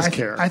 And does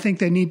care. I think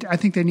they need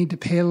to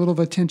pay a little of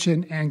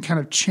attention and kind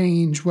of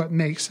change what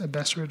makes a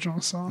Best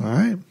Original Song. All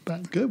right.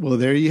 But good. Well,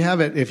 there you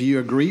have it. If you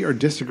agree or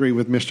disagree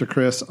with Mr.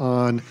 Chris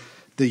on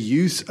the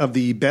use of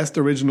the Best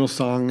Original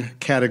Song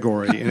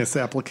category in its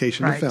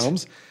application to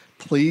films,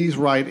 please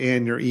write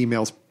in your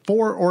emails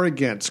for or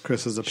against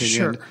Chris's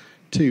opinion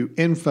to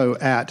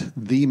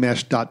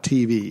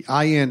info@themesh.tv,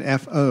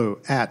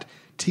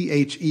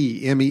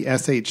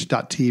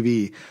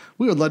 info@themesh.tv.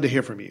 We would love to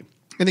hear from you.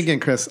 And again,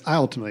 Chris, I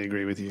ultimately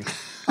agree with you.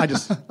 I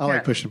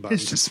like pushing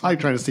buttons. I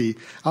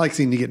like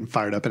seeing you getting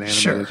fired up and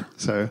animated. Sure.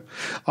 So,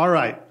 all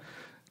right.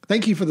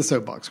 Thank you for the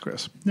soapbox,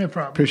 Chris. No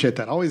problem. Appreciate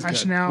that. Always good. I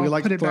should now we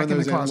like put it back in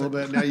the closet. A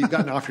little bit. Now you've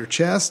gotten off your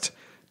chest.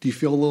 Do you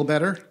feel a little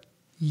better?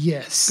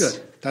 Yes.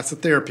 Good. That's a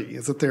therapy.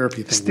 It's a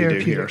therapy thing we do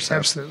here. So.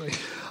 Absolutely.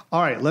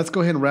 All right. Let's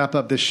go ahead and wrap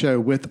up this show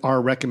with our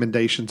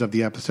recommendations of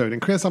the episode.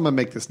 And Chris, I'm going to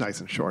make this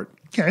nice and short.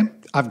 Okay.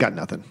 I've got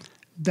nothing.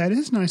 That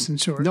is nice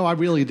and short. No, I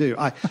really do.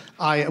 I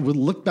would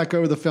look back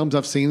over the films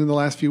I've seen in the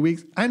last few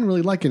weeks. I didn't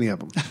really like any of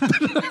them.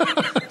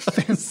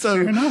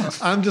 Fair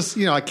enough. I'm just,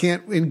 I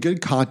can't, in good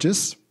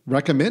conscience,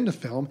 recommend a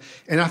film.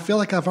 And I feel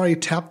like I've already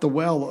tapped the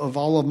well of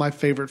all of my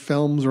favorite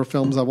films or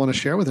films I want to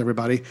share with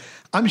everybody.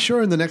 I'm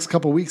sure in the next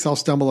couple of weeks I'll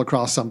stumble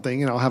across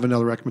something and I'll have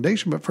another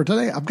recommendation. But for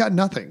today, I've got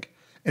nothing.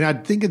 And I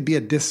think it'd be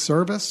a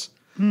disservice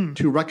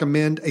to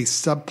recommend a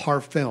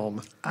subpar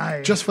film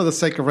just for the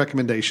sake of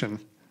recommendation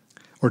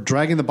or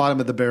dragging the bottom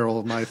of the barrel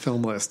of my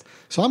film list.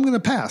 So I'm going to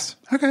pass.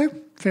 Okay,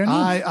 fair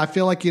enough. I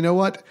feel like, you know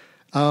what?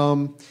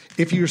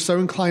 If you're so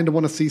inclined to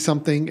want to see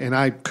something, and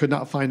I could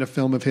not find a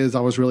film of his I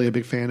was really a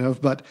big fan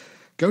of, but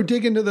go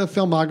dig into the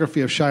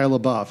filmography of Shia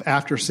LaBeouf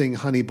after seeing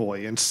Honey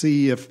Boy and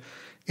see if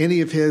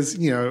any of his,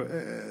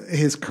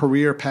 his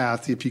career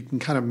path, if you can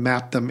kind of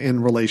map them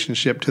in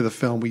relationship to the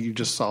film we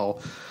just saw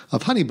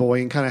of Honey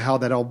Boy and kind of how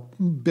that'll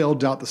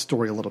build out the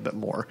story a little bit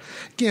more.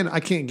 Again, I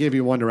can't give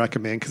you one to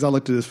recommend because I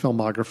looked at his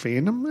filmography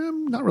and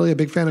I'm not really a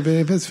big fan of any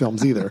of his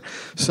films either.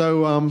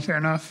 So fair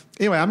enough.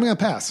 Anyway, I'm going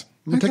to pass.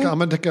 I'm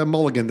going to take a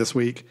mulligan this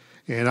week,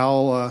 and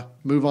I'll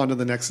move on to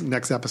the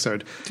next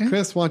episode. Okay.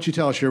 Chris, why don't you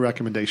tell us your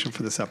recommendation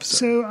for this episode?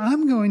 So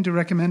I'm going to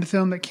recommend a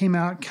film that came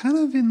out kind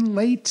of in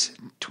late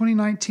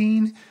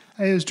 2019.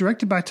 It was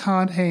directed by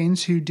Todd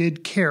Haynes, who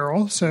did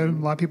Carol, so a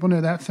lot of people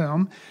know that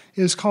film.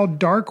 It was called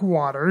Dark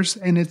Waters,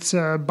 and it's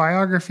a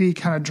biography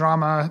kind of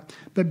drama,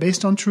 but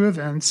based on true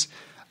events,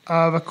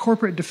 of a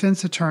corporate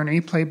defense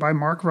attorney played by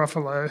Mark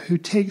Ruffalo, who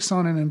takes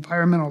on an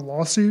environmental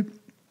lawsuit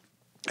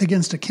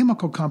against a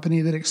chemical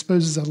company that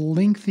exposes a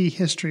lengthy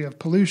history of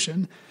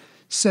pollution.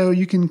 So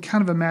you can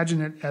kind of imagine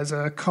it as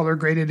a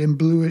color-graded in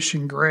bluish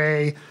and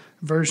gray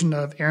version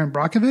of Aaron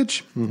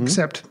Brockovich,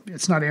 except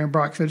it's not Aaron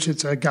Brockovich.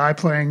 It's a guy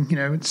playing,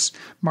 it's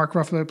Mark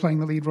Ruffalo playing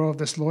the lead role of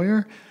this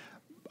lawyer.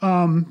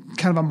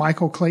 Kind of a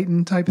Michael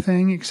Clayton type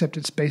thing, except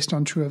it's based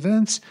on true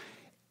events.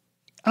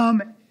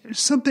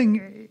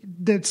 Something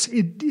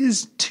it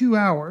is 2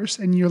 hours,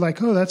 and you're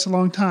like, oh, that's a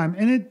long time.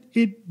 And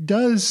it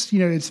does,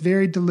 it's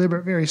very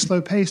deliberate, very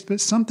slow paced, but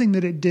something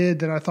that it did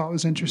that I thought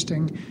was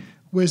interesting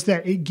was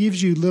that it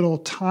gives you little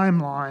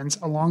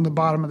timelines along the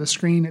bottom of the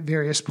screen at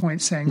various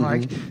points saying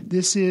like,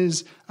 this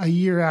is a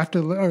year after,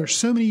 or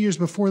so many years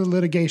before the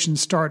litigation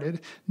started.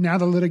 Now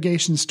the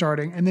litigation's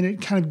starting. And then it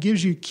kind of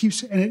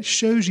and it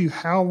shows you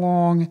how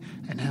long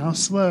and how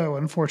slow,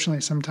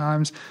 unfortunately,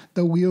 sometimes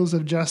the wheels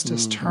of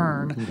justice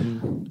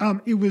turn.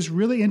 It was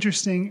really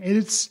interesting. It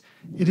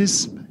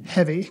is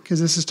heavy because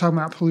this is talking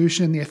about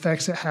pollution, the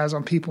effects it has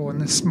on people in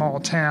this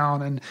small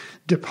town. And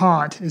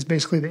DuPont is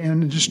basically the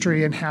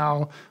industry and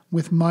how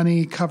with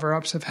money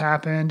cover-ups have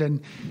happened.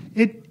 And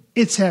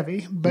it's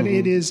heavy, but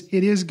it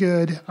is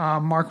good.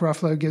 Mark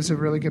Ruffalo gives a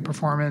really good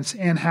performance.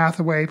 Anne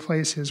Hathaway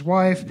plays his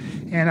wife.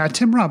 And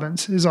Tim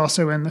Robbins is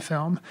also in the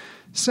film.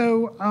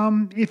 So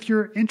if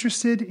you're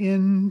interested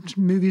in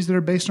movies that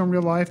are based on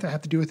real life that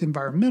have to do with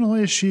environmental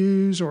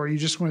issues, or you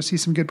just want to see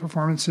some good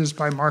performances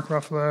by Mark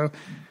Ruffalo,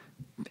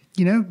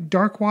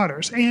 Dark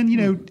Waters.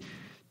 And,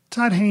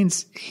 Todd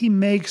Haynes, he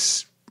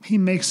makes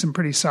some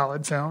pretty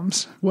solid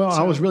films. Well,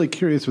 I was really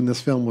curious when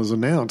this film was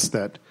announced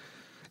that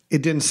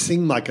it didn't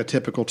seem like a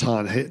typical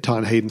Todd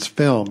Haynes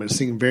film. It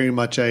seemed very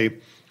much a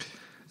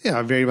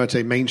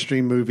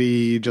mainstream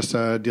movie, just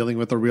dealing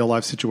with a real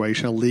life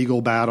situation, a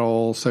legal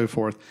battle, so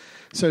forth.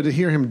 So to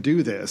hear him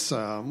do this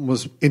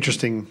was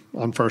interesting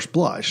on first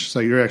blush. So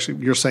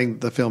you're saying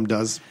the film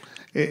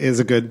is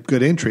a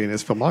good entry in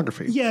his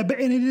filmography. Yeah,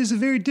 and it is a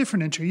very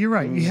different entry. You're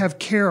right. You have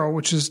Carol,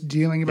 which is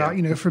dealing about,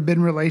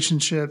 forbidden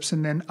relationships,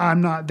 and then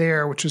I'm Not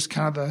There, which is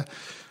kind of the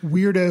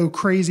weirdo,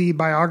 crazy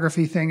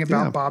biography thing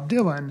about Bob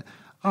Dylan.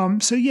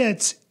 And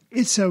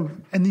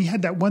you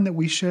had that one that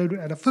we showed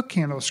at a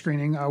Footcandle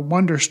screening,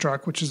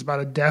 Wonderstruck, which is about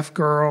a deaf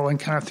girl and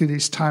kind of through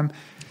these time.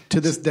 To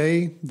this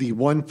day, the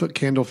one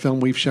Footcandle film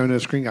we've shown at a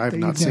screening I have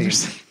not seen.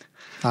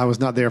 I was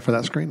not there for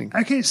that screening.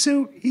 Okay,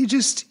 so he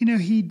just,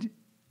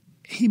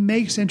 he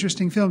makes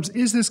interesting films.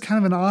 Is this kind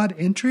of an odd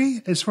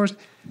entry as far as?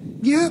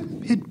 Yeah,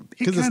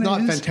 because it's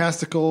not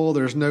fantastical.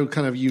 There's no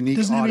kind of unique.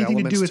 Doesn't have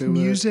anything to do with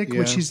music, Yeah.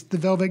 which is the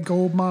Velvet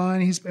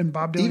Goldmine. He's been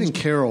Bob Dylan. Even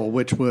Carol,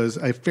 which was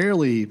a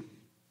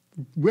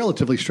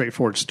relatively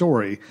straightforward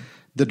story.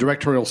 The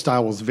directorial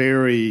style was a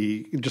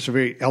very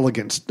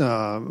elegant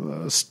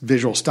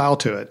visual style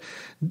to it.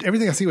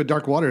 Everything I see with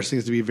Dark Waters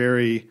seems to be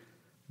very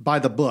by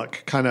the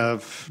book, kind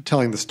of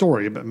telling the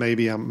story. But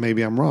maybe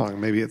I'm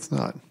wrong. Maybe it's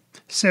not.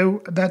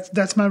 So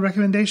that's my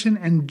recommendation.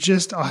 And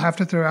I'll have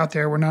to throw out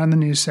there, we're not in the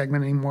news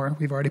segment anymore.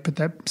 We've already put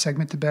that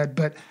segment to bed.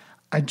 But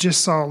I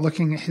just saw,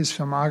 looking at his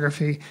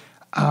filmography,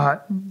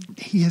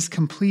 he has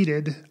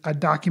completed a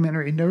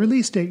documentary, no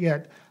release date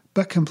yet,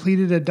 but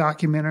completed a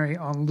documentary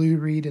on Lou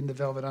Reed and the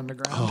Velvet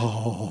Underground.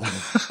 Oh,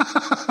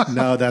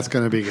 no, that's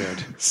going to be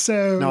good.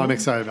 So no, I'm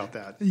excited about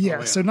that.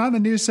 Yeah, so not in the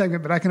news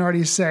segment, but I can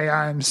already say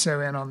I'm so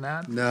in on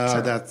that.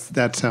 No,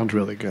 that sounds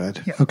really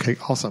good. Yeah. Okay,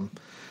 awesome.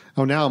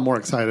 Oh, now I'm more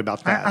excited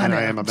about that than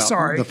I am about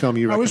the film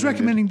you recommended. I was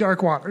recommending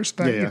Dark Waters.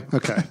 But yeah.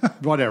 Okay.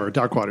 Whatever.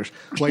 Dark Waters.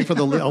 Wait for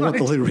I want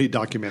the Lou Reed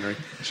documentary.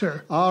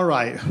 Sure. All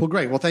right. Well,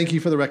 great. Well, thank you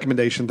for the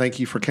recommendation. Thank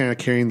you for kind of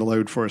carrying the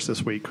load for us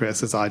this week,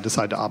 Chris, as I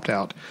decide to opt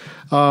out.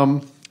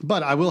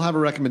 But I will have a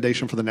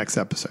recommendation for the next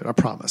episode. I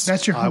promise.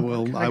 That's your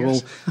homework, I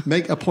will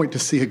make a point to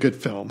see a good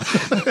film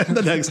in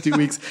the next 2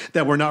 weeks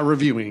that we're not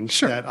reviewing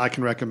that I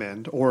can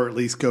recommend, or at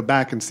least go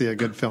back and see a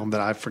good film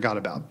that I forgot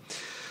about.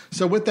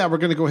 So with that, we're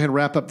going to go ahead and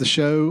wrap up the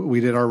show.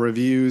 We did our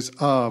reviews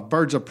of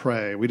Birds of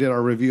Prey. We did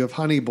our review of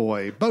Honey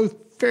Boy. Both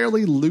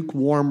fairly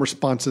lukewarm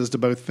responses to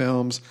both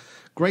films.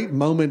 Great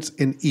moments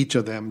in each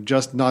of them,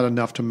 just not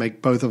enough to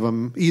make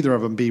either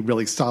of them be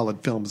really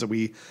solid films that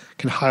we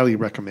can highly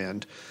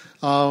recommend.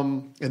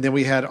 And then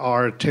we had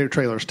our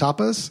trailers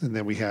Tapas, and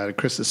then we had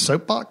Chris's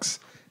Soapbox,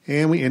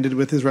 and we ended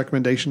with his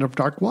recommendation of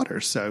Dark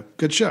Waters. So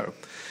good show.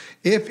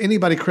 If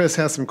anybody, Chris,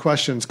 has some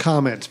questions,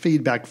 comments,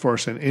 feedback for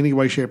us in any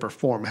way, shape, or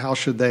form, how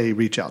should they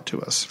reach out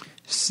to us?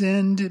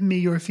 Send me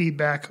your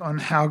feedback on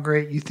how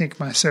great you think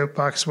my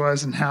soapbox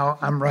was and how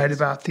I'm right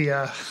about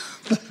the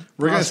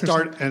We're going to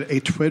start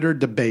a Twitter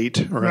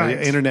debate or an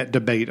internet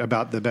debate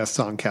about the best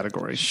song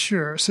category.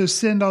 Sure. So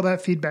send all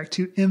that feedback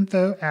to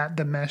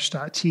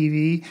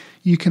info@themesh.tv.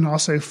 You can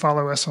also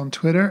follow us on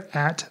Twitter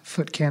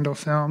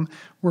 @FootcandleFilm.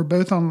 We're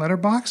both on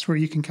Letterboxd, where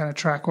you can kind of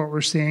track what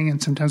we're seeing,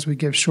 and sometimes we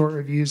give short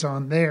reviews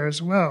on there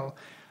as well.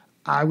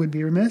 I would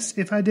be remiss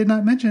if I did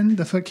not mention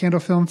the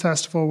Footcandle Film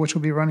Festival, which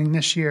will be running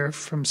this year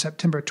from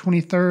September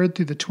 23rd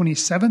through the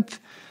 27th.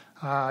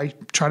 I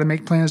try to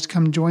make plans to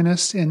come join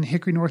us in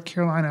Hickory, North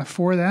Carolina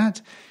for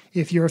that.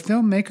 If you're a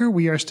filmmaker,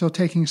 we are still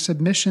taking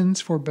submissions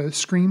for both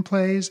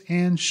screenplays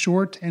and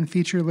short and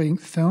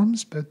feature-length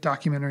films, both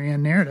documentary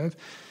and narrative.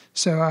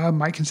 So I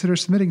might consider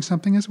submitting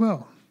something as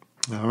well.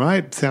 All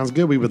right. Sounds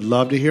good. We would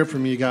love to hear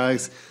from you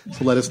guys.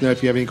 So let us know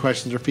if you have any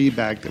questions or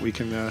feedback that we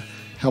can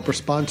help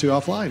respond to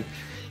offline.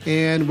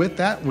 And with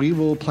that, we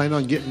will plan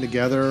on getting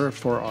together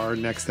for our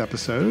next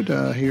episode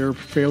here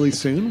fairly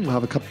soon. We'll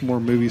have a couple more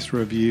movies to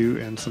review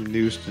and some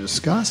news to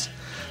discuss.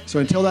 So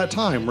until that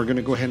time, we're going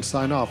to go ahead and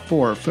sign off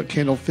for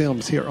Footcandle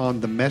Films here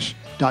on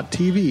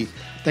themesh.tv.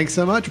 Thanks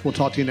so much. We'll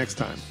talk to you next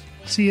time.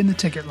 See you in the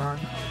ticket line.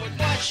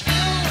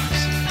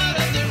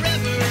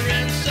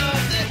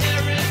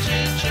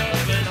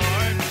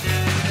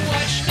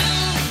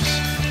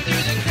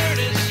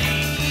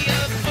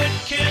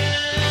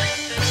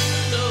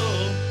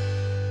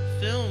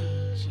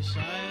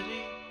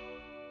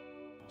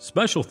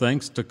 Special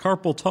thanks to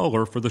Carpal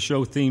Tuller for the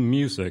show theme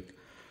music.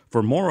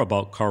 For more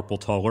about Carpal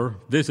Tuller,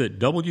 visit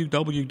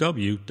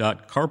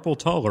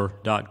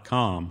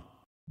www.carpaltuller.com.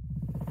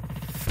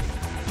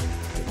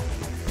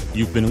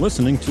 You've been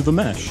listening to The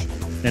Mesh,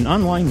 an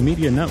online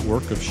media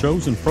network of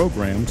shows and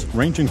programs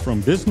ranging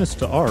from business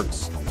to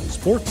arts,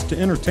 sports to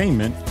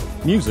entertainment,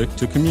 music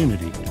to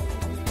community.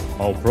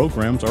 All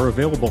programs are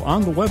available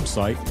on the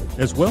website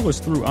as well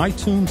as through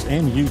iTunes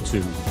and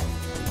YouTube.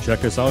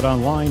 Check us out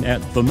online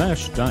at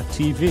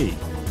themesh.tv.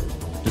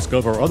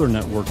 Discover other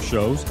network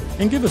shows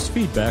and give us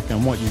feedback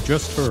on what you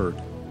just heard.